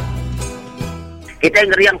 Kita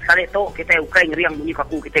ngeriang sekali tu, kita ukai ngeriang bunyi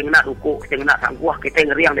kaku, kita ngena ruku, kita ngena sangkuah, kita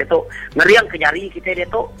ngeriang dia tu, ngeriang ke jari kita dia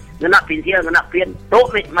tu, ngena pinsil, ngena pin. Tu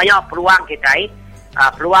maya peluang kita,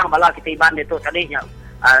 peluang bala kita iban dia tu tadinya,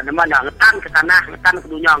 namanya ngetan ke tanah, ngetan ke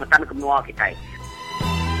dunia, ngetan ke benua kita.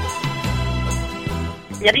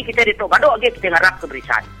 Jadi kita di Badok lagi kita ngarap ke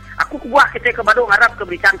berisan. Aku kubuah kita ke Badok ngarap ke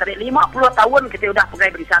berisan tadi 50 tahun kita udah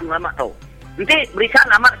pakai berisan lama tau. Nanti berisan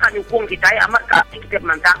amat kan nyukung kita, amat kan kita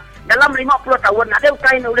menantang. Dalam 50 tahun ada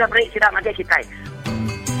utain udah break sidang aja kita.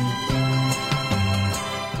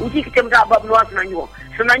 Uji kita mendapat benua Semenanjung.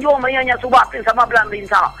 Semenanjung mayanya subah pin sama belang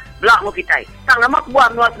rinsa. Belang mau kita. Tang nama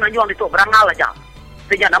kubuah benua Semenanjung itu berangal aja.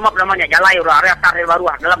 Sejak nama namanya Jalai area taril baru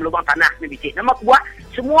dalam lubang tanah ni biji. Nama kubuah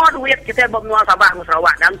semua duit kita benua Sabah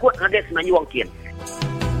Sarawak dan kuat ngades Semenanjung kian.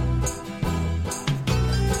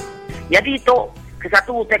 Jadi tok ke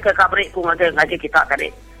satu teka kabrik ku ngaji kita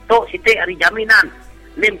tadi. Tok siti hari jaminan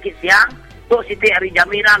lim kit siang, tok siti hari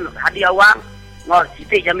jaminan hadiah wang, ngor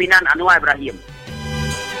siti jaminan Anwar Ibrahim.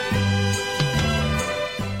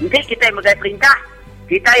 Nanti kita megai perintah,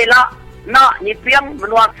 kita elok nak nyipiang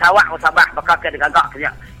menua sawah Sabah bakal ke gagak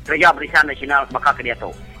kerja Barisan Nasional bakal ke dia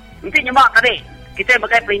tu. Nanti nyemak tadi kita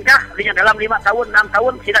megai perintah dalam 5 tahun 6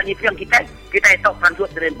 tahun tidak nyipiang kita etok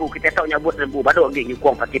transut rembu, kita etok nyabut rembu baru lagi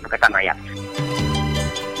nyukung Parti Pakatan Rakyat.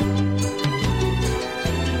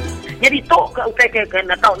 Jadi tok ke UTK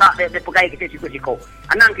kena tahu nak dia pegai kita siku-siku.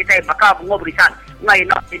 Anang kita bakal pengoh berisan. Ngai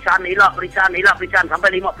nak berisan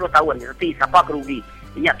sampai 50 tahun. Nanti siapa kerugi?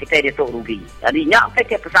 Ingat kita dia tok rugi. Jadi nyak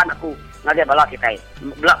PK pesan aku ngagai bala kita.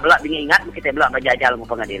 Belak bingung ingat kita belak berjajal mu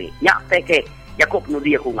pengadiri. Nyak PK Yakub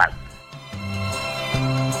nudi aku ngal.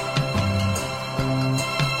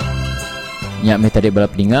 Nyak me tadi bala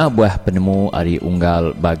peninga buah penemu Ari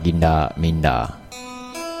Unggal Baginda Minda.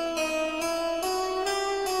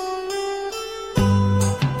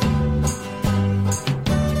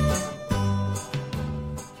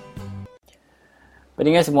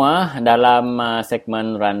 Pendengar semua, dalam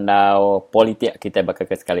segmen randau politik kita bakal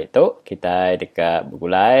ke sekali tu, kita dekat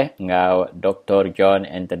bergulai ngau Dr. John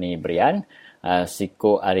Anthony Brian,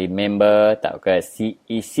 siku ari member tak ke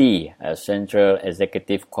CEC, Central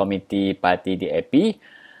Executive Committee Parti DAP,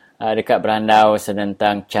 dekat berandau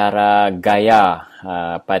tentang cara gaya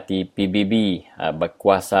Parti PBB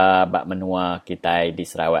berkuasa bak menua kita di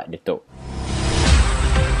Sarawak dituk.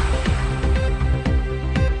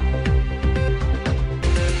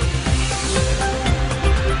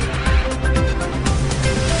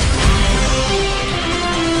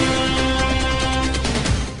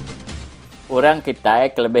 Orang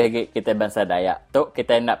kita, kelebih kita bangsa Dayak, tu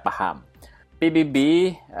kita nak faham.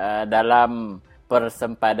 PBB dalam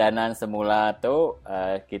persempadanan semula tu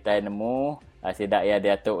kita nemu sidak ya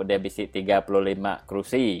dia tu dia bisik 35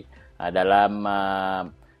 kerusi. Dalam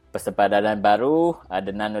persempadanan baru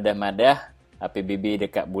adenan udah madah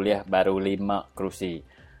PBB dekat boleh baru 5 kerusi.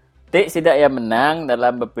 Tik sidak ya menang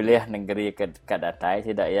dalam berpilih negeri ke datai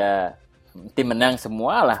sidak ya mesti menang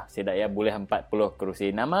semualah. Tidak ya boleh 40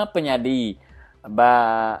 kerusi. Nama penyadi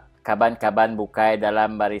kaban-kaban bukai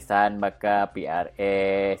dalam barisan baka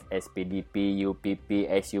PRS, SPDP, UPP,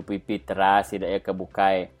 SUPP teras tidak ya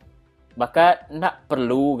kebukai. Baka nak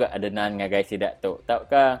perlu gak adenan ngagai sidak tu. Tahu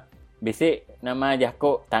ke bisik nama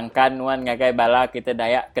Jakuk tangkan wan ngagai bala kita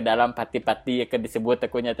Dayak ke dalam parti-parti yang disebut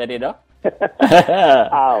akunya tadi dah.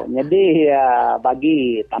 Jadi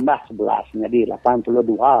bagi tambah 11, jadi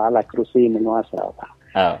 82 lah kerusi menua Sarawak.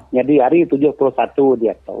 Jadi hari 71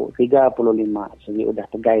 dia tahu 35 segi udah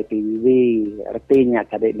tegai PBB, artinya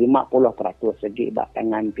kada 50% segi bak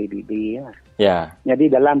tangan PBB ya. Ya.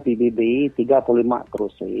 Jadi dalam PBB 35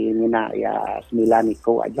 kerusi, mina ya 9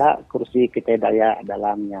 iko aja kerusi kita Dayak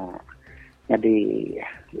dalamnya. Jadi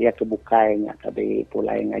ya kebukainya tadi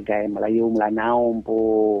pulai ngagai Melayu Melanau pu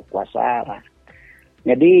kuasa lah.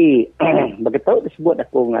 Jadi begitu disebut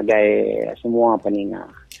aku ngagai semua peninga.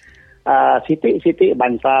 Siti-siti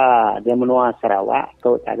bangsa dia menua Sarawak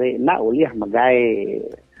tu tadi nak uliah magai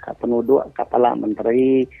penduduk kepala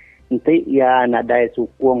menteri nanti ya nadai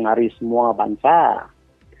sukung hari semua bangsa.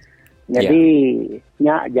 Jadi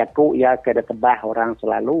nyak jaku ya kada tebah orang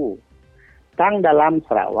selalu. Tang dalam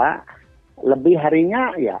Sarawak lebih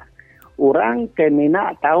harinya ya orang kemina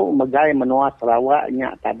tahu megai menua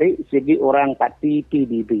Sarawaknya tadi segi orang parti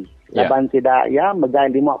PBB. Laban tidak ya megai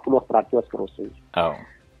 50% kerusi.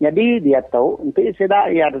 Jadi dia tahu nanti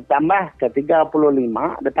tidak ya ditambah ke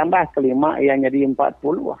 35, ditambah ke 5 yang jadi 40.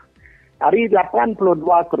 Hari 82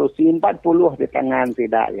 kerusi 40 di tangan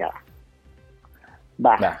tidak ya.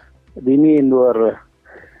 Dini indur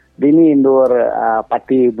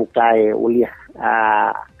parti bukai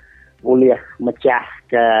uliah mecah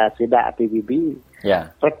ke sidak PBB. Ya.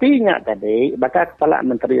 Artinya tadi bakal kepala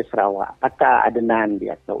menteri Sarawak, bakal adenan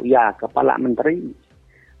dia tahu. Ya, kepala menteri.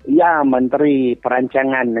 Ya, menteri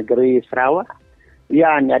perancangan negeri Sarawak.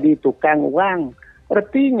 Ya, jadi tukang uang.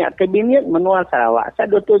 Artinya kabinet menua Sarawak.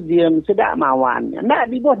 Saya tu diam sedak mawannya. Nak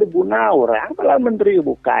dibuat diguna orang kalau menteri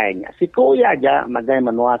bukainya. Siku ya aja magai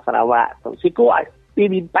menua Sarawak. Siku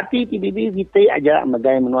parti PBB kita aja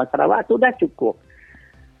magai menua Sarawak. Itu dah cukup.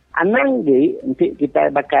 Anang di nanti kita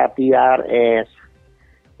bakal PRS,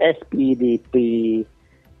 SPDP,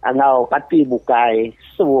 angau parti bukai,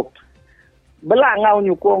 SUP, belak ngau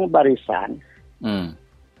nyukung barisan.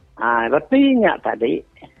 Artinya tadi,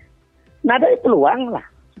 ada peluang lah.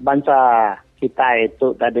 Bangsa kita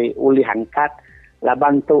itu tadi uli angkat, lah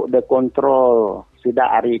bantu de kontrol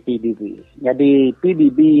sudah hari PBB. Jadi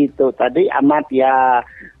PBB itu tadi amat ya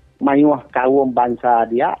mayuh kaum bangsa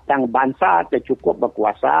dia, tang bangsa cukup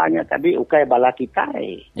berkuasanya tadi ukai bala kita.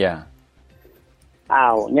 Ya.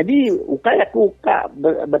 Jadi ukai aku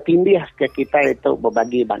bertindih ke kita itu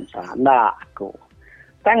berbagi bangsa. Ndak aku.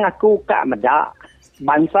 Tang aku medak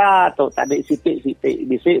bangsa tu tadi sitik-sitik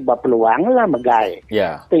bisik berpeluang lah megai.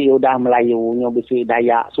 Ya. Tu udah Melayu nyo bisik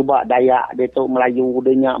Dayak, subak Dayak dia tu Melayu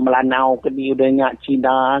udahnya Melanau ke di udahnya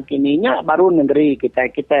Cina kininya baru negeri kita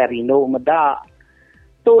rindu medak.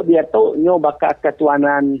 Tu dia tu nyo bakal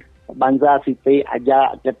ketuanan bangsa sitik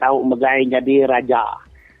aja ke tahu megai jadi raja.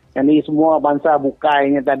 Jadi semua bangsa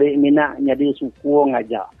bukainya tadi minat jadi sukung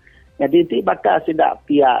aja. Jadi ti bakal sidak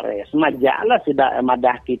piar semajalah sidak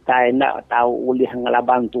madah kita nak tahu ulih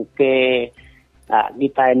ngelabang tuke.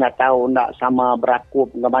 Kita nak tahu nak sama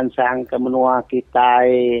berakup ngebansang ke menua kita.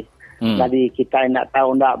 Jadi kita nak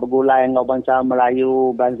tahu nak bergulai dengan bangsa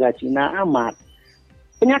Melayu, bangsa Cina amat.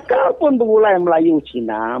 Penyakal pun bergulai Melayu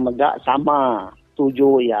Cina megak sama.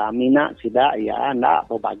 Tuju ya minat sidak ya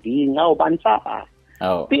nak berbagi ngau bangsa.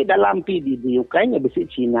 Tapi dalam PDB ukainya besi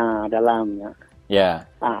Cina dalamnya. Ya.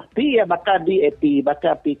 Tapi ya bakal DAP,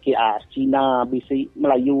 bakal PKR, Cina, bisi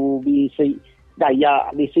Melayu, bisi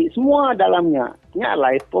Dayak, bisi semua dalamnya.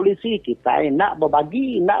 Nyalai polisi kita nak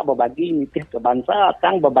berbagi nitih ke bangsa,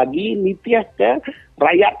 tang berbagi nitih ke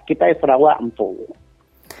rakyat kita Sarawak empu.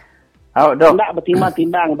 Nak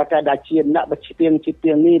bertimbang-timbang bakal dacin, nak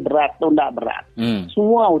bercipiang-cipiang ni berat tu nak berat.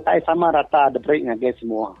 Semua utai sama rata debrik ngagai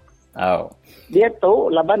semua. Dia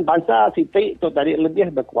tu laban bangsa sitik tu tadi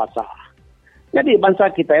lebih berkuasa. Jadi bangsa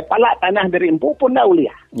kita palak tanah dari empu pun dah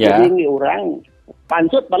uliah. Jadi ni orang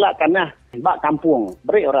pansut palak tanah bak kampung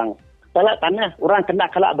beri orang. Palak tanah orang kena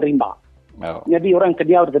kalak berimba. Jadi orang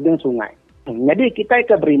kediau di tebing sungai. Jadi kita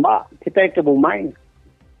ke berimba, kita ke Bumai.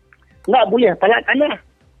 Enggak boleh palak tanah.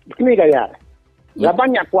 Begini gaya. Lah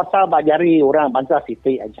banyak kuasa bajari orang bangsa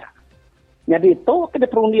sitik aja. Jadi tu kena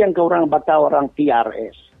perundian ke orang bakal orang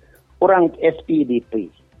TRS. Orang SPDP.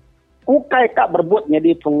 Ukai kak berbut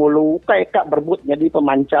jadi pengulu, ukai kak berbut jadi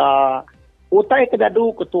pemancar. Utai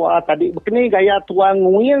kedadu ketua tadi, begini gaya tua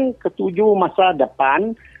nguyang ketujuh masa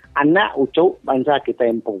depan, anak ucuk bangsa kita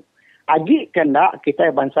empu. Agi kendak kita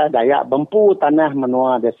bangsa Dayak bempu tanah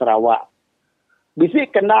menua di Sarawak.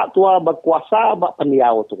 Bisik kendak tua berkuasa bak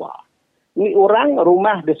pendiau tua. Ni orang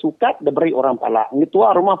rumah disukat diberi orang palak. Ni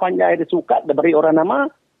tua rumah panjai disukat diberi orang nama,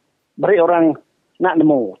 beri orang nak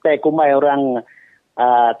nemu. Saya kumai orang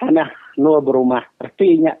tanah nur berumah.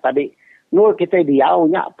 Artinya tadi nur kita diau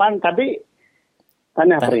pan tadi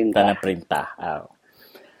tanah perintah. Tanah perintah.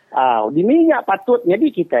 Di minyak patut jadi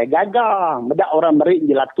kita gagah. Medak orang merik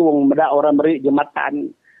jelatung, medak orang merik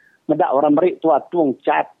jematan, medak orang merik tua tuang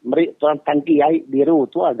cat, merik tuang tangki air biru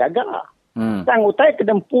tua gagah. Sang utai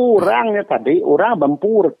kedempurangnya tadi orang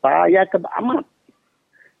bempur ya ke amat.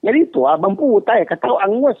 Jadi tua bempu utai ketau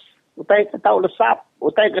angus. Utai ketau lesap,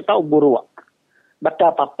 utai ketau buruak.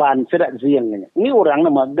 Bata papan, sedak ziangnya. Ini orang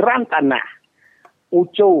nama geran tanah.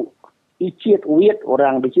 Ucu, icit, uit,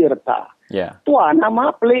 orang bercerita. Tua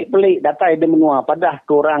nama pelik-pelik datai di menua. Padah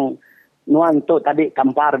ke orang nuan tu tadi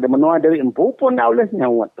kampar di menua dari empu pun dah oleh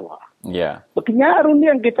nyawa tua. Begini rundi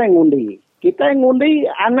yang kita ngundi. Kita ngundi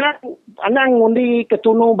anak ngundi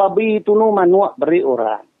ketunu babi, tunu manuak beri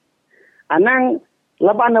orang. Anak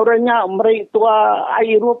laban orangnya beri tua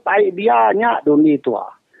air rup, air biarnya dunia tua.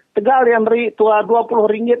 Tegal yang beri tua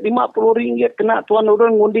RM20, RM50 kena tuan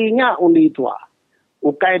orang ngundinya undi tua.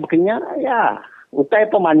 Ukai begini ya.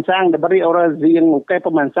 Ukai pemansang diberi orang zing, ukai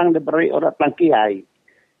pemansang diberi orang pelangkiai.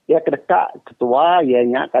 Ya kedekat ketua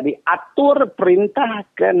ianya tadi atur perintah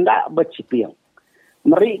kendak bercipiang.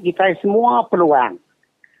 Meri kita semua peluang.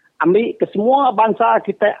 Ambil ke semua bangsa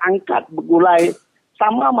kita angkat bergulai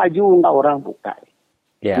sama maju enggak orang bukai.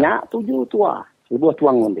 Nya tuju tua, sebuah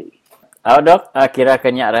tuang ngundi. Dok, kira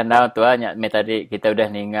kenyak randau tua nyak me tadi kita udah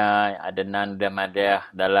ninga adenan udah madah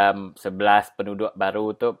dalam 11 penduduk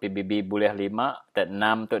baru tu PBB boleh 5 dan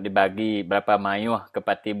 6 tu dibagi berapa mayuh ke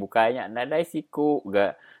parti bukainya. Nadai siku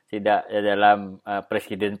ga tidak dalam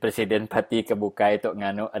presiden parti ke bukai tu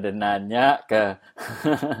nganu adenannya ke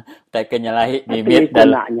tak kenyalahi bibit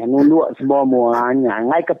dalam nunduk semua muanya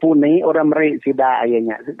ngai ke puni orang meri sida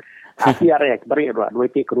ayanya. PRX beri orang dua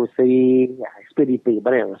tik kerusi, SPDP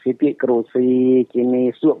beri orang sitik kerusi, kini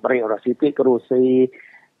sup beri orang sitik kerusi.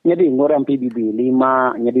 Jadi orang PBB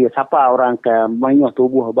 5, jadi siapa orang ke mayuh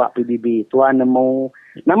tubuh bak PBB tuan nemu.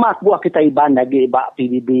 Nama buah kita iban lagi bak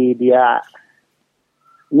PBB dia.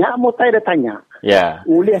 Nyak mutai dia tanya.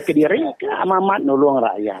 Uliah ke diri ke amamat nolong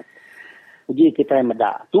rakyat. Uji kita yang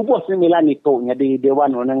medak. Tubuh 9 itu jadi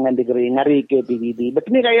Dewan Undangan Negeri ngari ke PBB.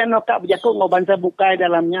 Betul kaya nokak berjakut ngau bangsa bukai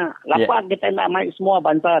dalamnya. Lapak kita nak main semua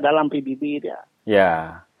bangsa dalam PBB dia.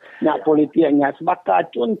 Ya. Nak politiknya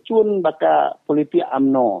sebaka cun-cun baka politik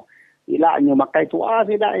UMNO. Ilaknya makai tua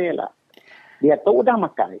tidak lah. Dia tu udah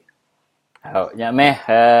makai. Oh, nyameh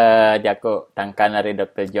jakut tangkan dari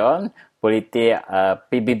Dr. John politik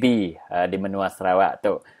PBB di Menua Sarawak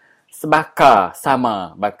tu. Sebaka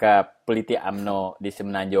sama baka politik UMNO di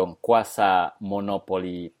Semenanjung kuasa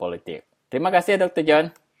monopoli politik. Terima kasih Dr. John.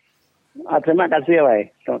 Terima kasih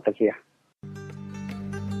wei. Terima kasih.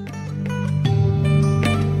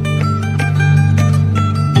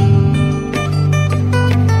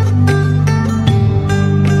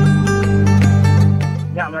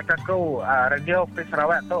 Ya mereka ku radio Free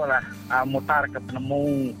Sarawak tu lah mutar ke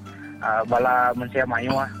penemu bala manusia mayu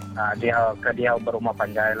dia ke dia berumah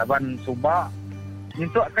panjai laban subak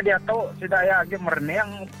untuk ke dia tu sudah ya ge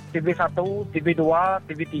merneng TV1, TV2,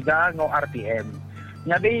 TV3 ngau RTM.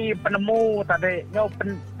 Jadi penemu tadi ngau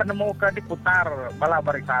penemu ke diputar bala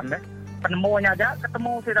barisan deh. Penemunya aja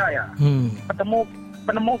ketemu sudah ya.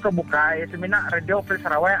 Penemu ke bukai semina radio Free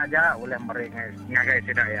Sarawak aja oleh mereka ngagai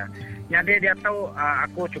sudah ya. Jadi dia tahu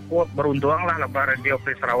aku cukup beruntung lah lebar radio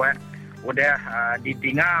Free Sarawak. Udah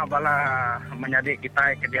ditinga bala menjadi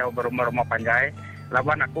kita ke dia berumah panjai.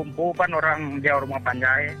 Laban aku kumpulan orang dia rumah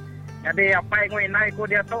panjai. Jadi apa yang ngoi ku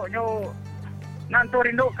dia tahu nyo nantu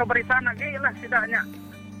rindu keberisan lagi lah sidaknya.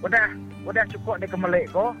 Udah cukup di kemelek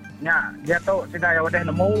ko. Nya dia tahu sidak ya udah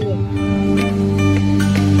nemu.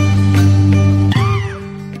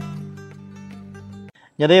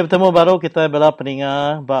 Jadi bertemu baru kita bala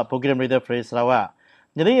peninga bak program Radio Free Sarawak.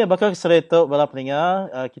 Jadi bakal seretok bala peninga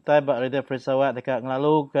kita bak Radio Free Sarawak dekat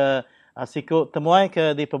ngelalu ke sikut temuai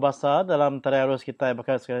ke di Perbasa dalam tarikh arus kita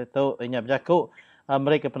bakal seretok inya berjakut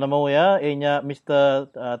mereka penemu ya inya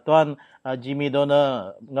Mr. Tuan Jimmy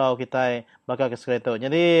Donner ngau kita bakal ke seretok.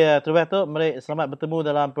 Jadi terus tu mereka selamat bertemu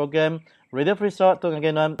dalam program Radio Free Sarawak tu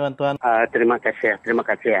dengan tuan-tuan. Terima kasih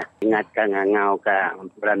ya. Ingatkan ngau ke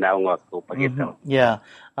berandau waktu begitu. Ya.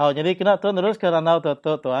 Jadi kena tuan terus ke randau tu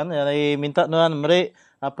tuan. Jadi minta tuan mereka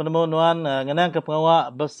penemu tuan ngenang ke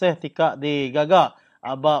pengawak bersih tikak di Gagak.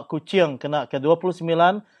 Abak Kuching kena ke 29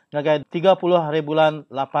 ngagai 30 hari bulan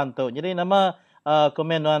 8 tu. Jadi nama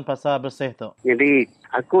komen tuan pasal bersih tu. Jadi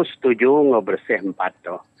aku setuju ngau bersih 4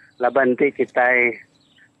 tu. Laban ti kita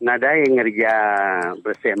nadai ngerja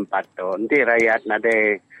bersih 4 tu. Nanti rakyat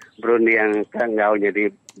nadai berunding ngau jadi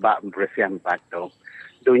bak bersih 4 tu.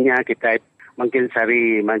 Dunia kita makin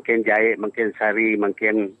sari, makin jahit, makin sari,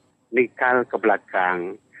 makin nikal ke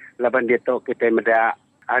belakang. Laban dia tu kita meda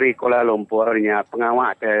hari Kuala Lumpurnya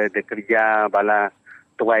pengawak de kerja bala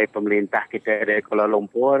tuai pemerintah kita dari Kuala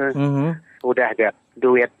Lumpur. Udah ada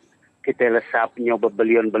duit kita lesapnya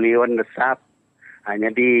berbilion-bilion lesap.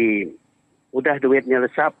 Jadi udah duitnya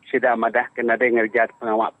lesap sudah madah kena ada ngerja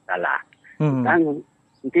pengawak salah. Kan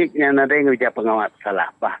nanti ada ngerja pengawak salah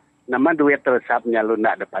bah. Nama duit tersapnya lu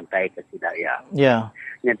nak depan tai ke sidaya. Ya.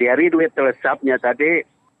 Jadi hari duit tersapnya tadi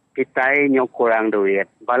kita nyo kurang duit.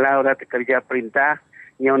 Bala orang kerja perintah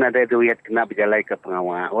nyo ada duit kena berjalan ke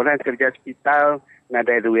pengawak. Orang kerja hospital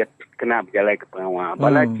ada duit kena berjalan ke pengawak.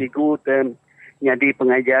 Bala cikgu jadi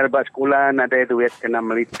pengajar bak sekolah ada duit kena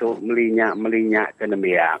melinya kena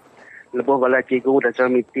biak. Lepas bala cikgu dasar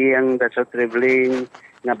meeting, dasar travelling,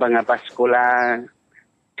 ngapa-ngapa sekolah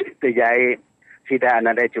terjahit. Tidak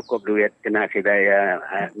ada cukup duit kena sidaya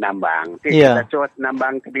nambang. Tidak cuat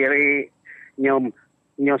nambang Kediri nyom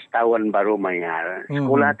setahun baru mayar.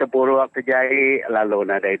 Sekolah terpuruk terjadi lalu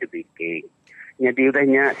ada dibikin. Jadi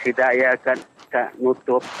udahnya sidaya kan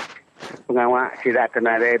nutup pengawak tidak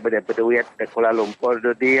kena ada berduit di Kuala Lumpur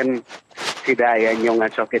dudin sidaya nyong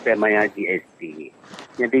asok kita mayar GST.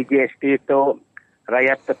 Jadi GST itu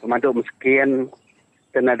rakyat pemadu miskin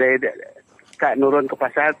kena ada kak nurun ke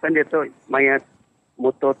pasar kan dia tu mayar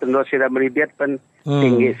motor tendor sudah meribet pun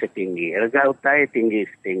tinggi setinggi. Harga utai tinggi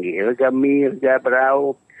setinggi. Harga mi, harga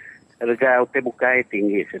berau, harga utai bukai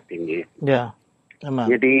tinggi setinggi. Ya, aman.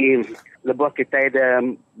 Jadi, lebuh kita ada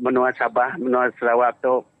menua Sabah, menua Sarawak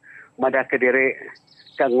tu, madah Kediri,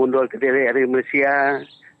 kang undul Kediri dari Malaysia,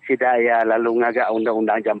 sidaya lalu ngagak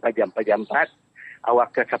undang-undang jampat. Awak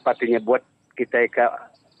ke sepatutnya buat kita ke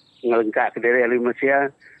ngelengkak Kediri dari Malaysia,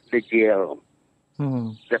 di jail.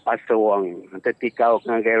 Lepas tu wang ketika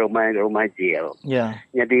ngagai rumah jail. Ya.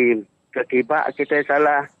 Jadi ke kibak kita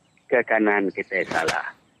salah, ke kanan kita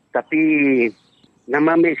salah. Tapi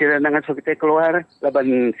nama mi sida dengan so kita keluar,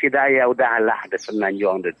 laban sidaya udah lah ada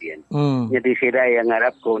Semenanjung dutian. Jadi sidaya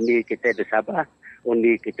ngarap ko undi kita di Sabah,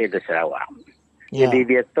 undi kita di Sarawak. Jadi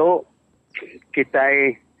dia tu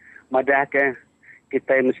kita madah ke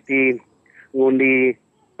kita mesti ngundi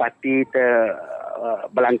parti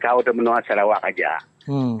Belangkau dan Menua Sarawak aja.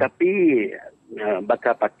 Tapi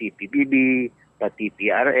bakal parti PBB, parti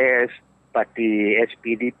PRS, parti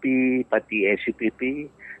SPDP, parti SCPP,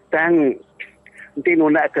 dan nanti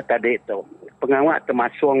nuna ke tadi tu pengawak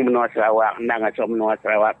termasuk Menua Sarawak, nang asal Menua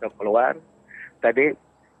Sarawak tu keluar tadi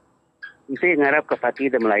nanti ngarap ke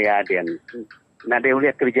parti dan Melaya dan nade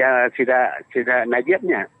uliah kerja sida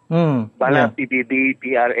najibnya. Bala PBB,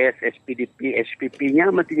 PRS, SPDP,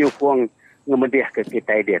 SPP-nya mesti nyukung ngemediah ke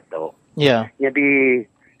kita dia tu. Jadi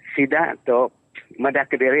sida tu madah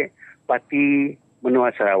ke diri parti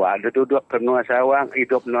Menua Sarawak, duduk Menua Sarawak,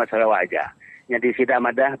 hidup Menua Sarawak aja. Jadi sida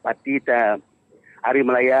madah parti Hari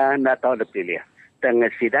Melaya ndak tahu dipilih.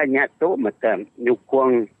 Tengah sidanya tu macam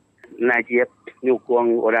nyukung Najib,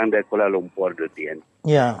 nyukung orang dari Kuala Lumpur dutian.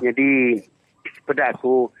 Jadi pada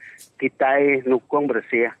aku kita nukung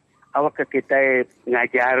bersih. Awak kita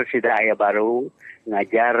ngajar sida ayah baru,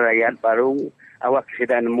 ngajar rakyat baru. Awak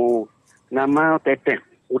sida nemu nama teteh.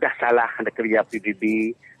 Udah salah ada kerja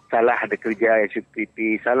PBB, salah ada kerja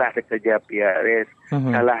SPP, salah ada kerja PRS,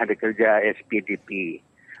 salah ada kerja SPDP.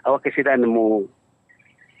 Awak sida nemu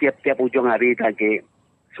tiap-tiap ujung hari lagi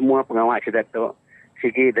semua pengawal sida tu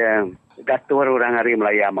segi dan datur orang Hari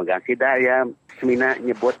Melaya megang sida ya semina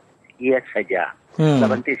nyebut yes saja.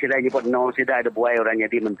 Nanti sida nyebut no, sida ada buai orang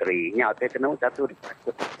jadi menteri. Nya otak kena satu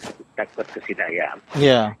takut ke sida ya.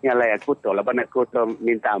 Nya lah aku tu, laban aku tu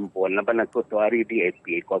minta ampun, laban aku tu hari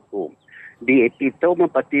DAP aku. DAP tu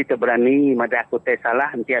mempati terberani madah aku teh salah,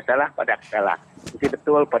 nanti salah pada salah. Nanti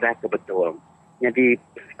betul pada aku betul. Jadi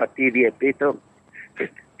parti DAP tu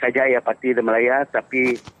saja ya parti di Melaya,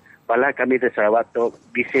 tapi bala kami di Sarawak tu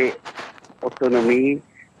bisa otonomi,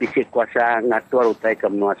 bisa kuasa ngatur utai ke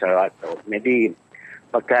Menua Sarawak tu. Jadi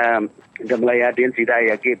maka di Melaya din sida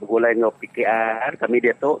ya ke begulai ngau PKR kami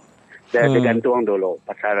dia tu dah gantung dulu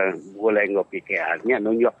pasal begulai ngau PKR nya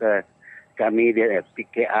nunjuk ke kami dia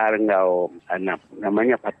PKR ngau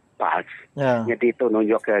namanya PAS. Jadi tu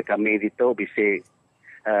nunjuk ke kami itu bisa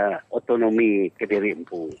otonomi ke diri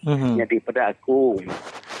empu. Jadi pada aku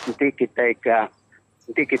nanti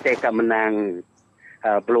kita menang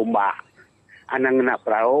berlomba. Anang nak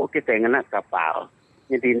perahu, kita nak kapal.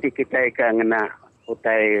 Jadi nanti kita nak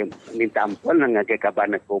utai minta ampun ngage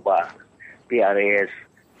kaban aku ba PRS,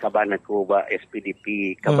 kaban aku ba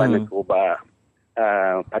SPDP, kaban aku ba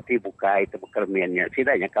parti bukai itu bekermiannya.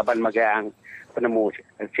 Sidanya kaban magang penemu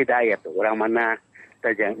sidaya tu orang mana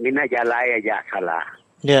saja mina jalai aja salah.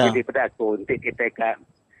 Jadi pada aku nanti kita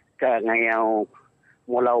ke ngayau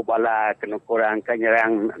mulau bala kena kurang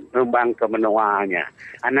kanyerang rembang ke menuanya.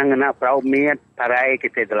 Anang nak perahu miat tarai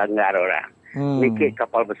kita dilanggar orang. Mikir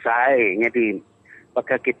kapal besar jadi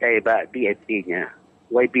maka kita iba DAP-nya.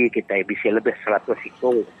 YB kita bisa lebih 100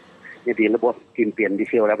 ikut. Jadi lebih pimpian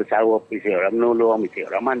bisa orang bersawap, bisa orang menolong, bisa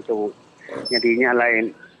orang mantu. Jadinya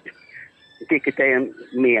lain. Nanti kita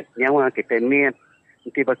miat nyawa kita miat.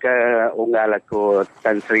 Nanti baka unggal aku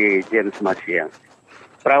Tan Sri James Masyang.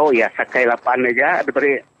 Perahu ya sakai 8 aja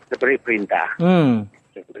diberi perintah.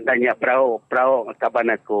 Tanya perahu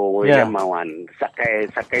kaban aku yang mawan sakai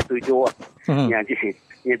 7.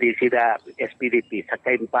 Jadi sida SPDP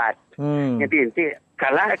sakai 4. Jadi nanti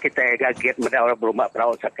kalau kita gaget meda orang berlomba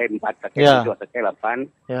perahu sakai 4, sakai 7, sakai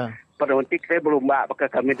 8. Pada nanti kita berlomba maka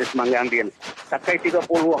kami di Semanggang din sakai 30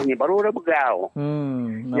 ni baru dah begau.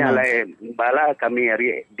 Nyalai bala kami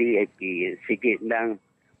hari DAP sikit dan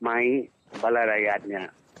mai bala rakyatnya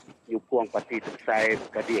nyukung parti tersai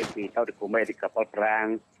ke DAP tahu dikumai di kapal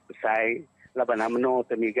perang besai laban amno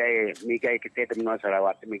temigai kita di Menua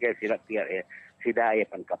Sarawak temigai silat sida ya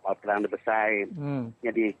pan kapal perang besai.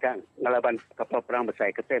 Jadi kan ngalaban kapal perang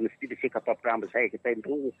besai kita mesti di kapal perang besai kita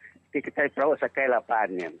itu kita perahu sakai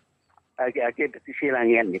 8-nya. Agak di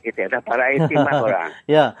silangan kita ada para timbang orang.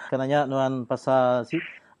 Kenanya nuan pasal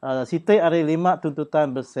Siti hari 5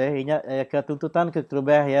 tuntutan bersih, ke tuntutan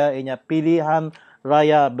kekerubah ianya pilihan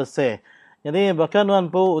raya bersih. Jadi bahkan nuan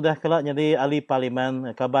pun udah kelak jadi ahli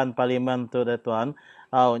parlimen, kaban parlimen tu dah tuan.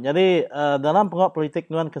 Jadi dalam pengawal politik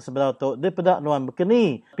nuan ke sebelah tu, dia pedak nuan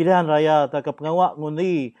berkeni pilihan raya atau ke pengawal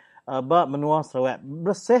ngundi bak Menua Sarawak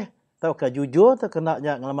bersih atau ke jujur atau kena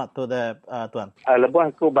ngelamat tu dah tuan. Lebuh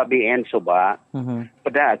aku BN Subak,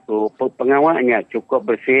 pedak aku pengawalnya cukup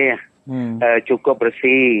bersih. Cukup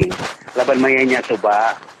bersih. Laban mayanya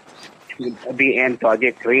coba BN tu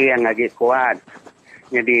agak kering, agak kuat.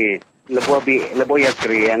 Jadi lebo ya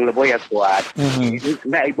kering, lebo ya kuat.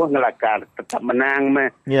 Nak ibu ngelakar, tetap menang mah.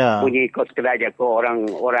 Bunyi kos kedai ko orang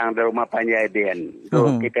dari rumah panjai den.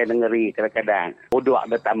 Kita dengeri kadang-kadang. Bodoh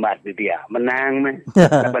ada tambah di dia. Menang mah.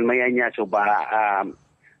 Laban mayanya coba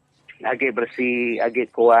agak bersih, agak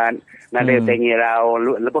kuat. Nadeu tengirau,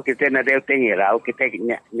 lebo kita nadeu tengirau, kita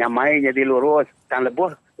nyamai jadi lurus. Tang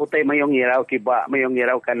lebo utai mayong irau kiba, mayong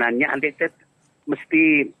irau kanannya andik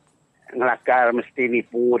mesti ngelakar, mesti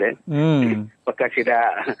nipu deh. Maka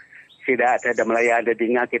tidak ada Melaya ada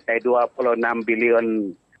dengar kita 26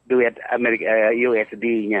 bilion duit Amerika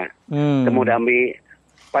USD-nya. Kemudian ambil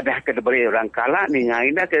pada kedebari orang kalah ni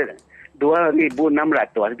ngaina ke 2.600.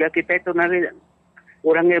 Harga kita itu nari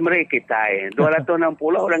orang Amerika kita 260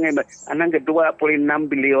 orang anang ke 26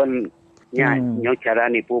 bilion nya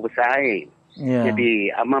cara nipu besar.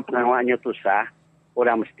 Jadi aman pengawasannya tu sah,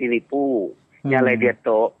 orang mesti nipu. Nyalai dia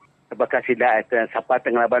tu Sebab tidak siapa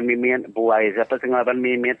tengelaban mimit buai, siapa tengelaban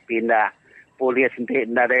mimit pindah. Polis nanti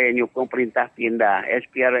tidak ada nyukung perintah pindah.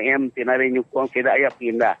 SPRM tidak ada nyukung tidak ya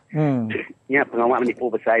pindah. Nya pengawal nipu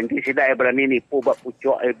besar nanti tidak ya berani nipu bak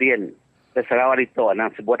pucuk Airbnb. Keserawat itu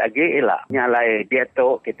nak sebut lagi lah. Nyalai dia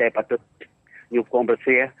tu kita patut nyukung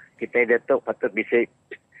bersih. Kita dia tu patut bisa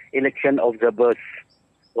election observers.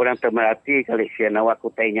 Orang termerhati kali siapa awak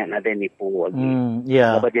kutanya ada nipu lagi.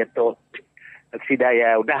 Sebab dia tu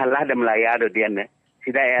sidaya udahlah dah melayar dia ne.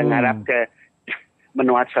 Sidaya ngarap ke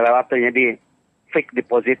menuat Sarawak tu jadi fake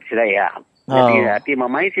deposit sidaya. Jadi hati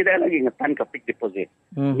mamai sidaya lagi ngetan ke fake deposit.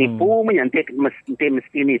 Nipu menyantik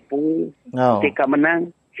mesti nipu. Ketika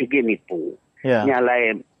menang sige nipu.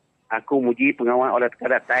 Nyalai aku muji pengawal orang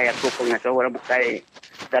kadatai aku pengasuh orang bukai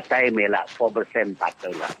datai melak 4%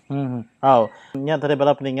 patutlah. Nya tadi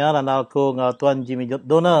bala pendengar dan aku ngau Tuan Jimmy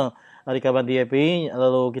Donor dari kawan DAP,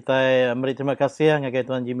 lalu kita beri terima kasih ngagai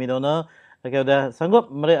Tuan Jimmy Donor ngagai sudah sanggup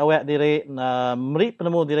beri awak diri beri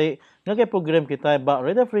penemu diri ngagai program kita bak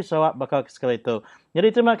Radio Free Sarawak bakal sekali itu. Jadi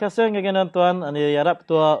terima kasih ngagai Tuan ani harap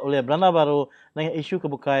tua oleh beranda baru dengan isu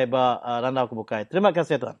kebukai bak randau kebukai. Terima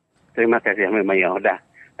kasih Tuan. Terima kasih memang ya dah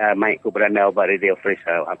mai ku beranda bak Radio Free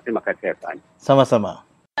Sarawak. Terima kasih Tuan. Sama-sama.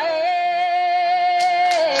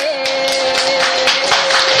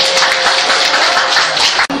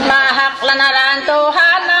 Lanaran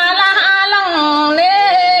Tuhan Allah alang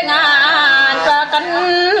dengan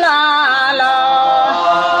kekenlalo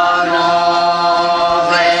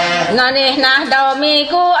nanih nah daw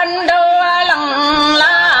miku ando alang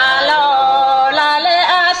lalo lale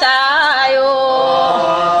asayo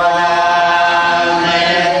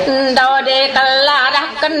daw de kaladah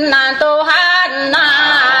kena Tuhan na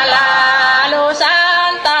lalu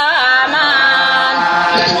santaman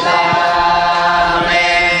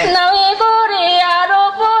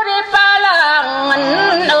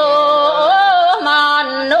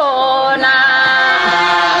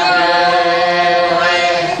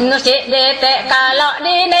Nusik detek kalau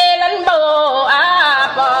di nelan bo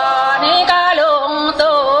apa ni kalung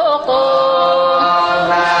tuku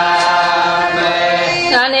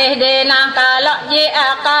Naneh denah kalau je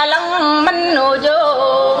akalang menuju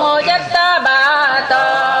mujat tabata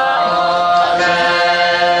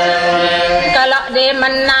Kalau di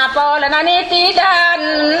menapo lanani tidan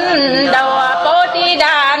dawa po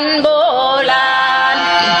tidan bulan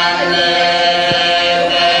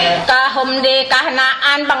Kahum di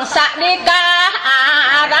kahnaan bangsa di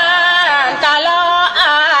kaharan kalau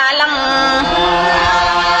alang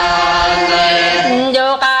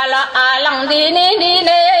jo kalau alang dini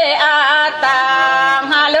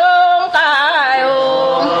atang halung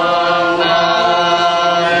kayung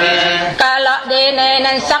kalau dini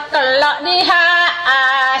nan sakelak di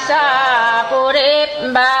asa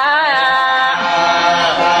purip bak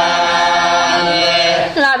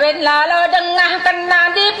labet lalo dengah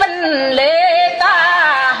kena di penleta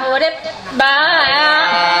hurip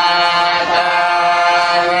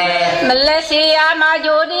Malaysia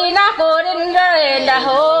maju di nakurin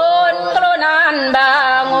dahun kelunan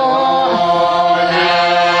bangun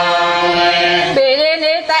bilin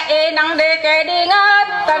ita inang deke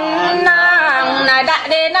dingat tenang nadak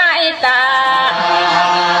di naita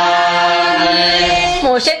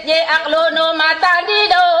musyid je aklunu mata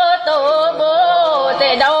di do tubu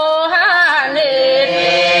te do hanit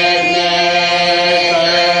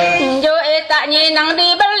jo eta nyinang di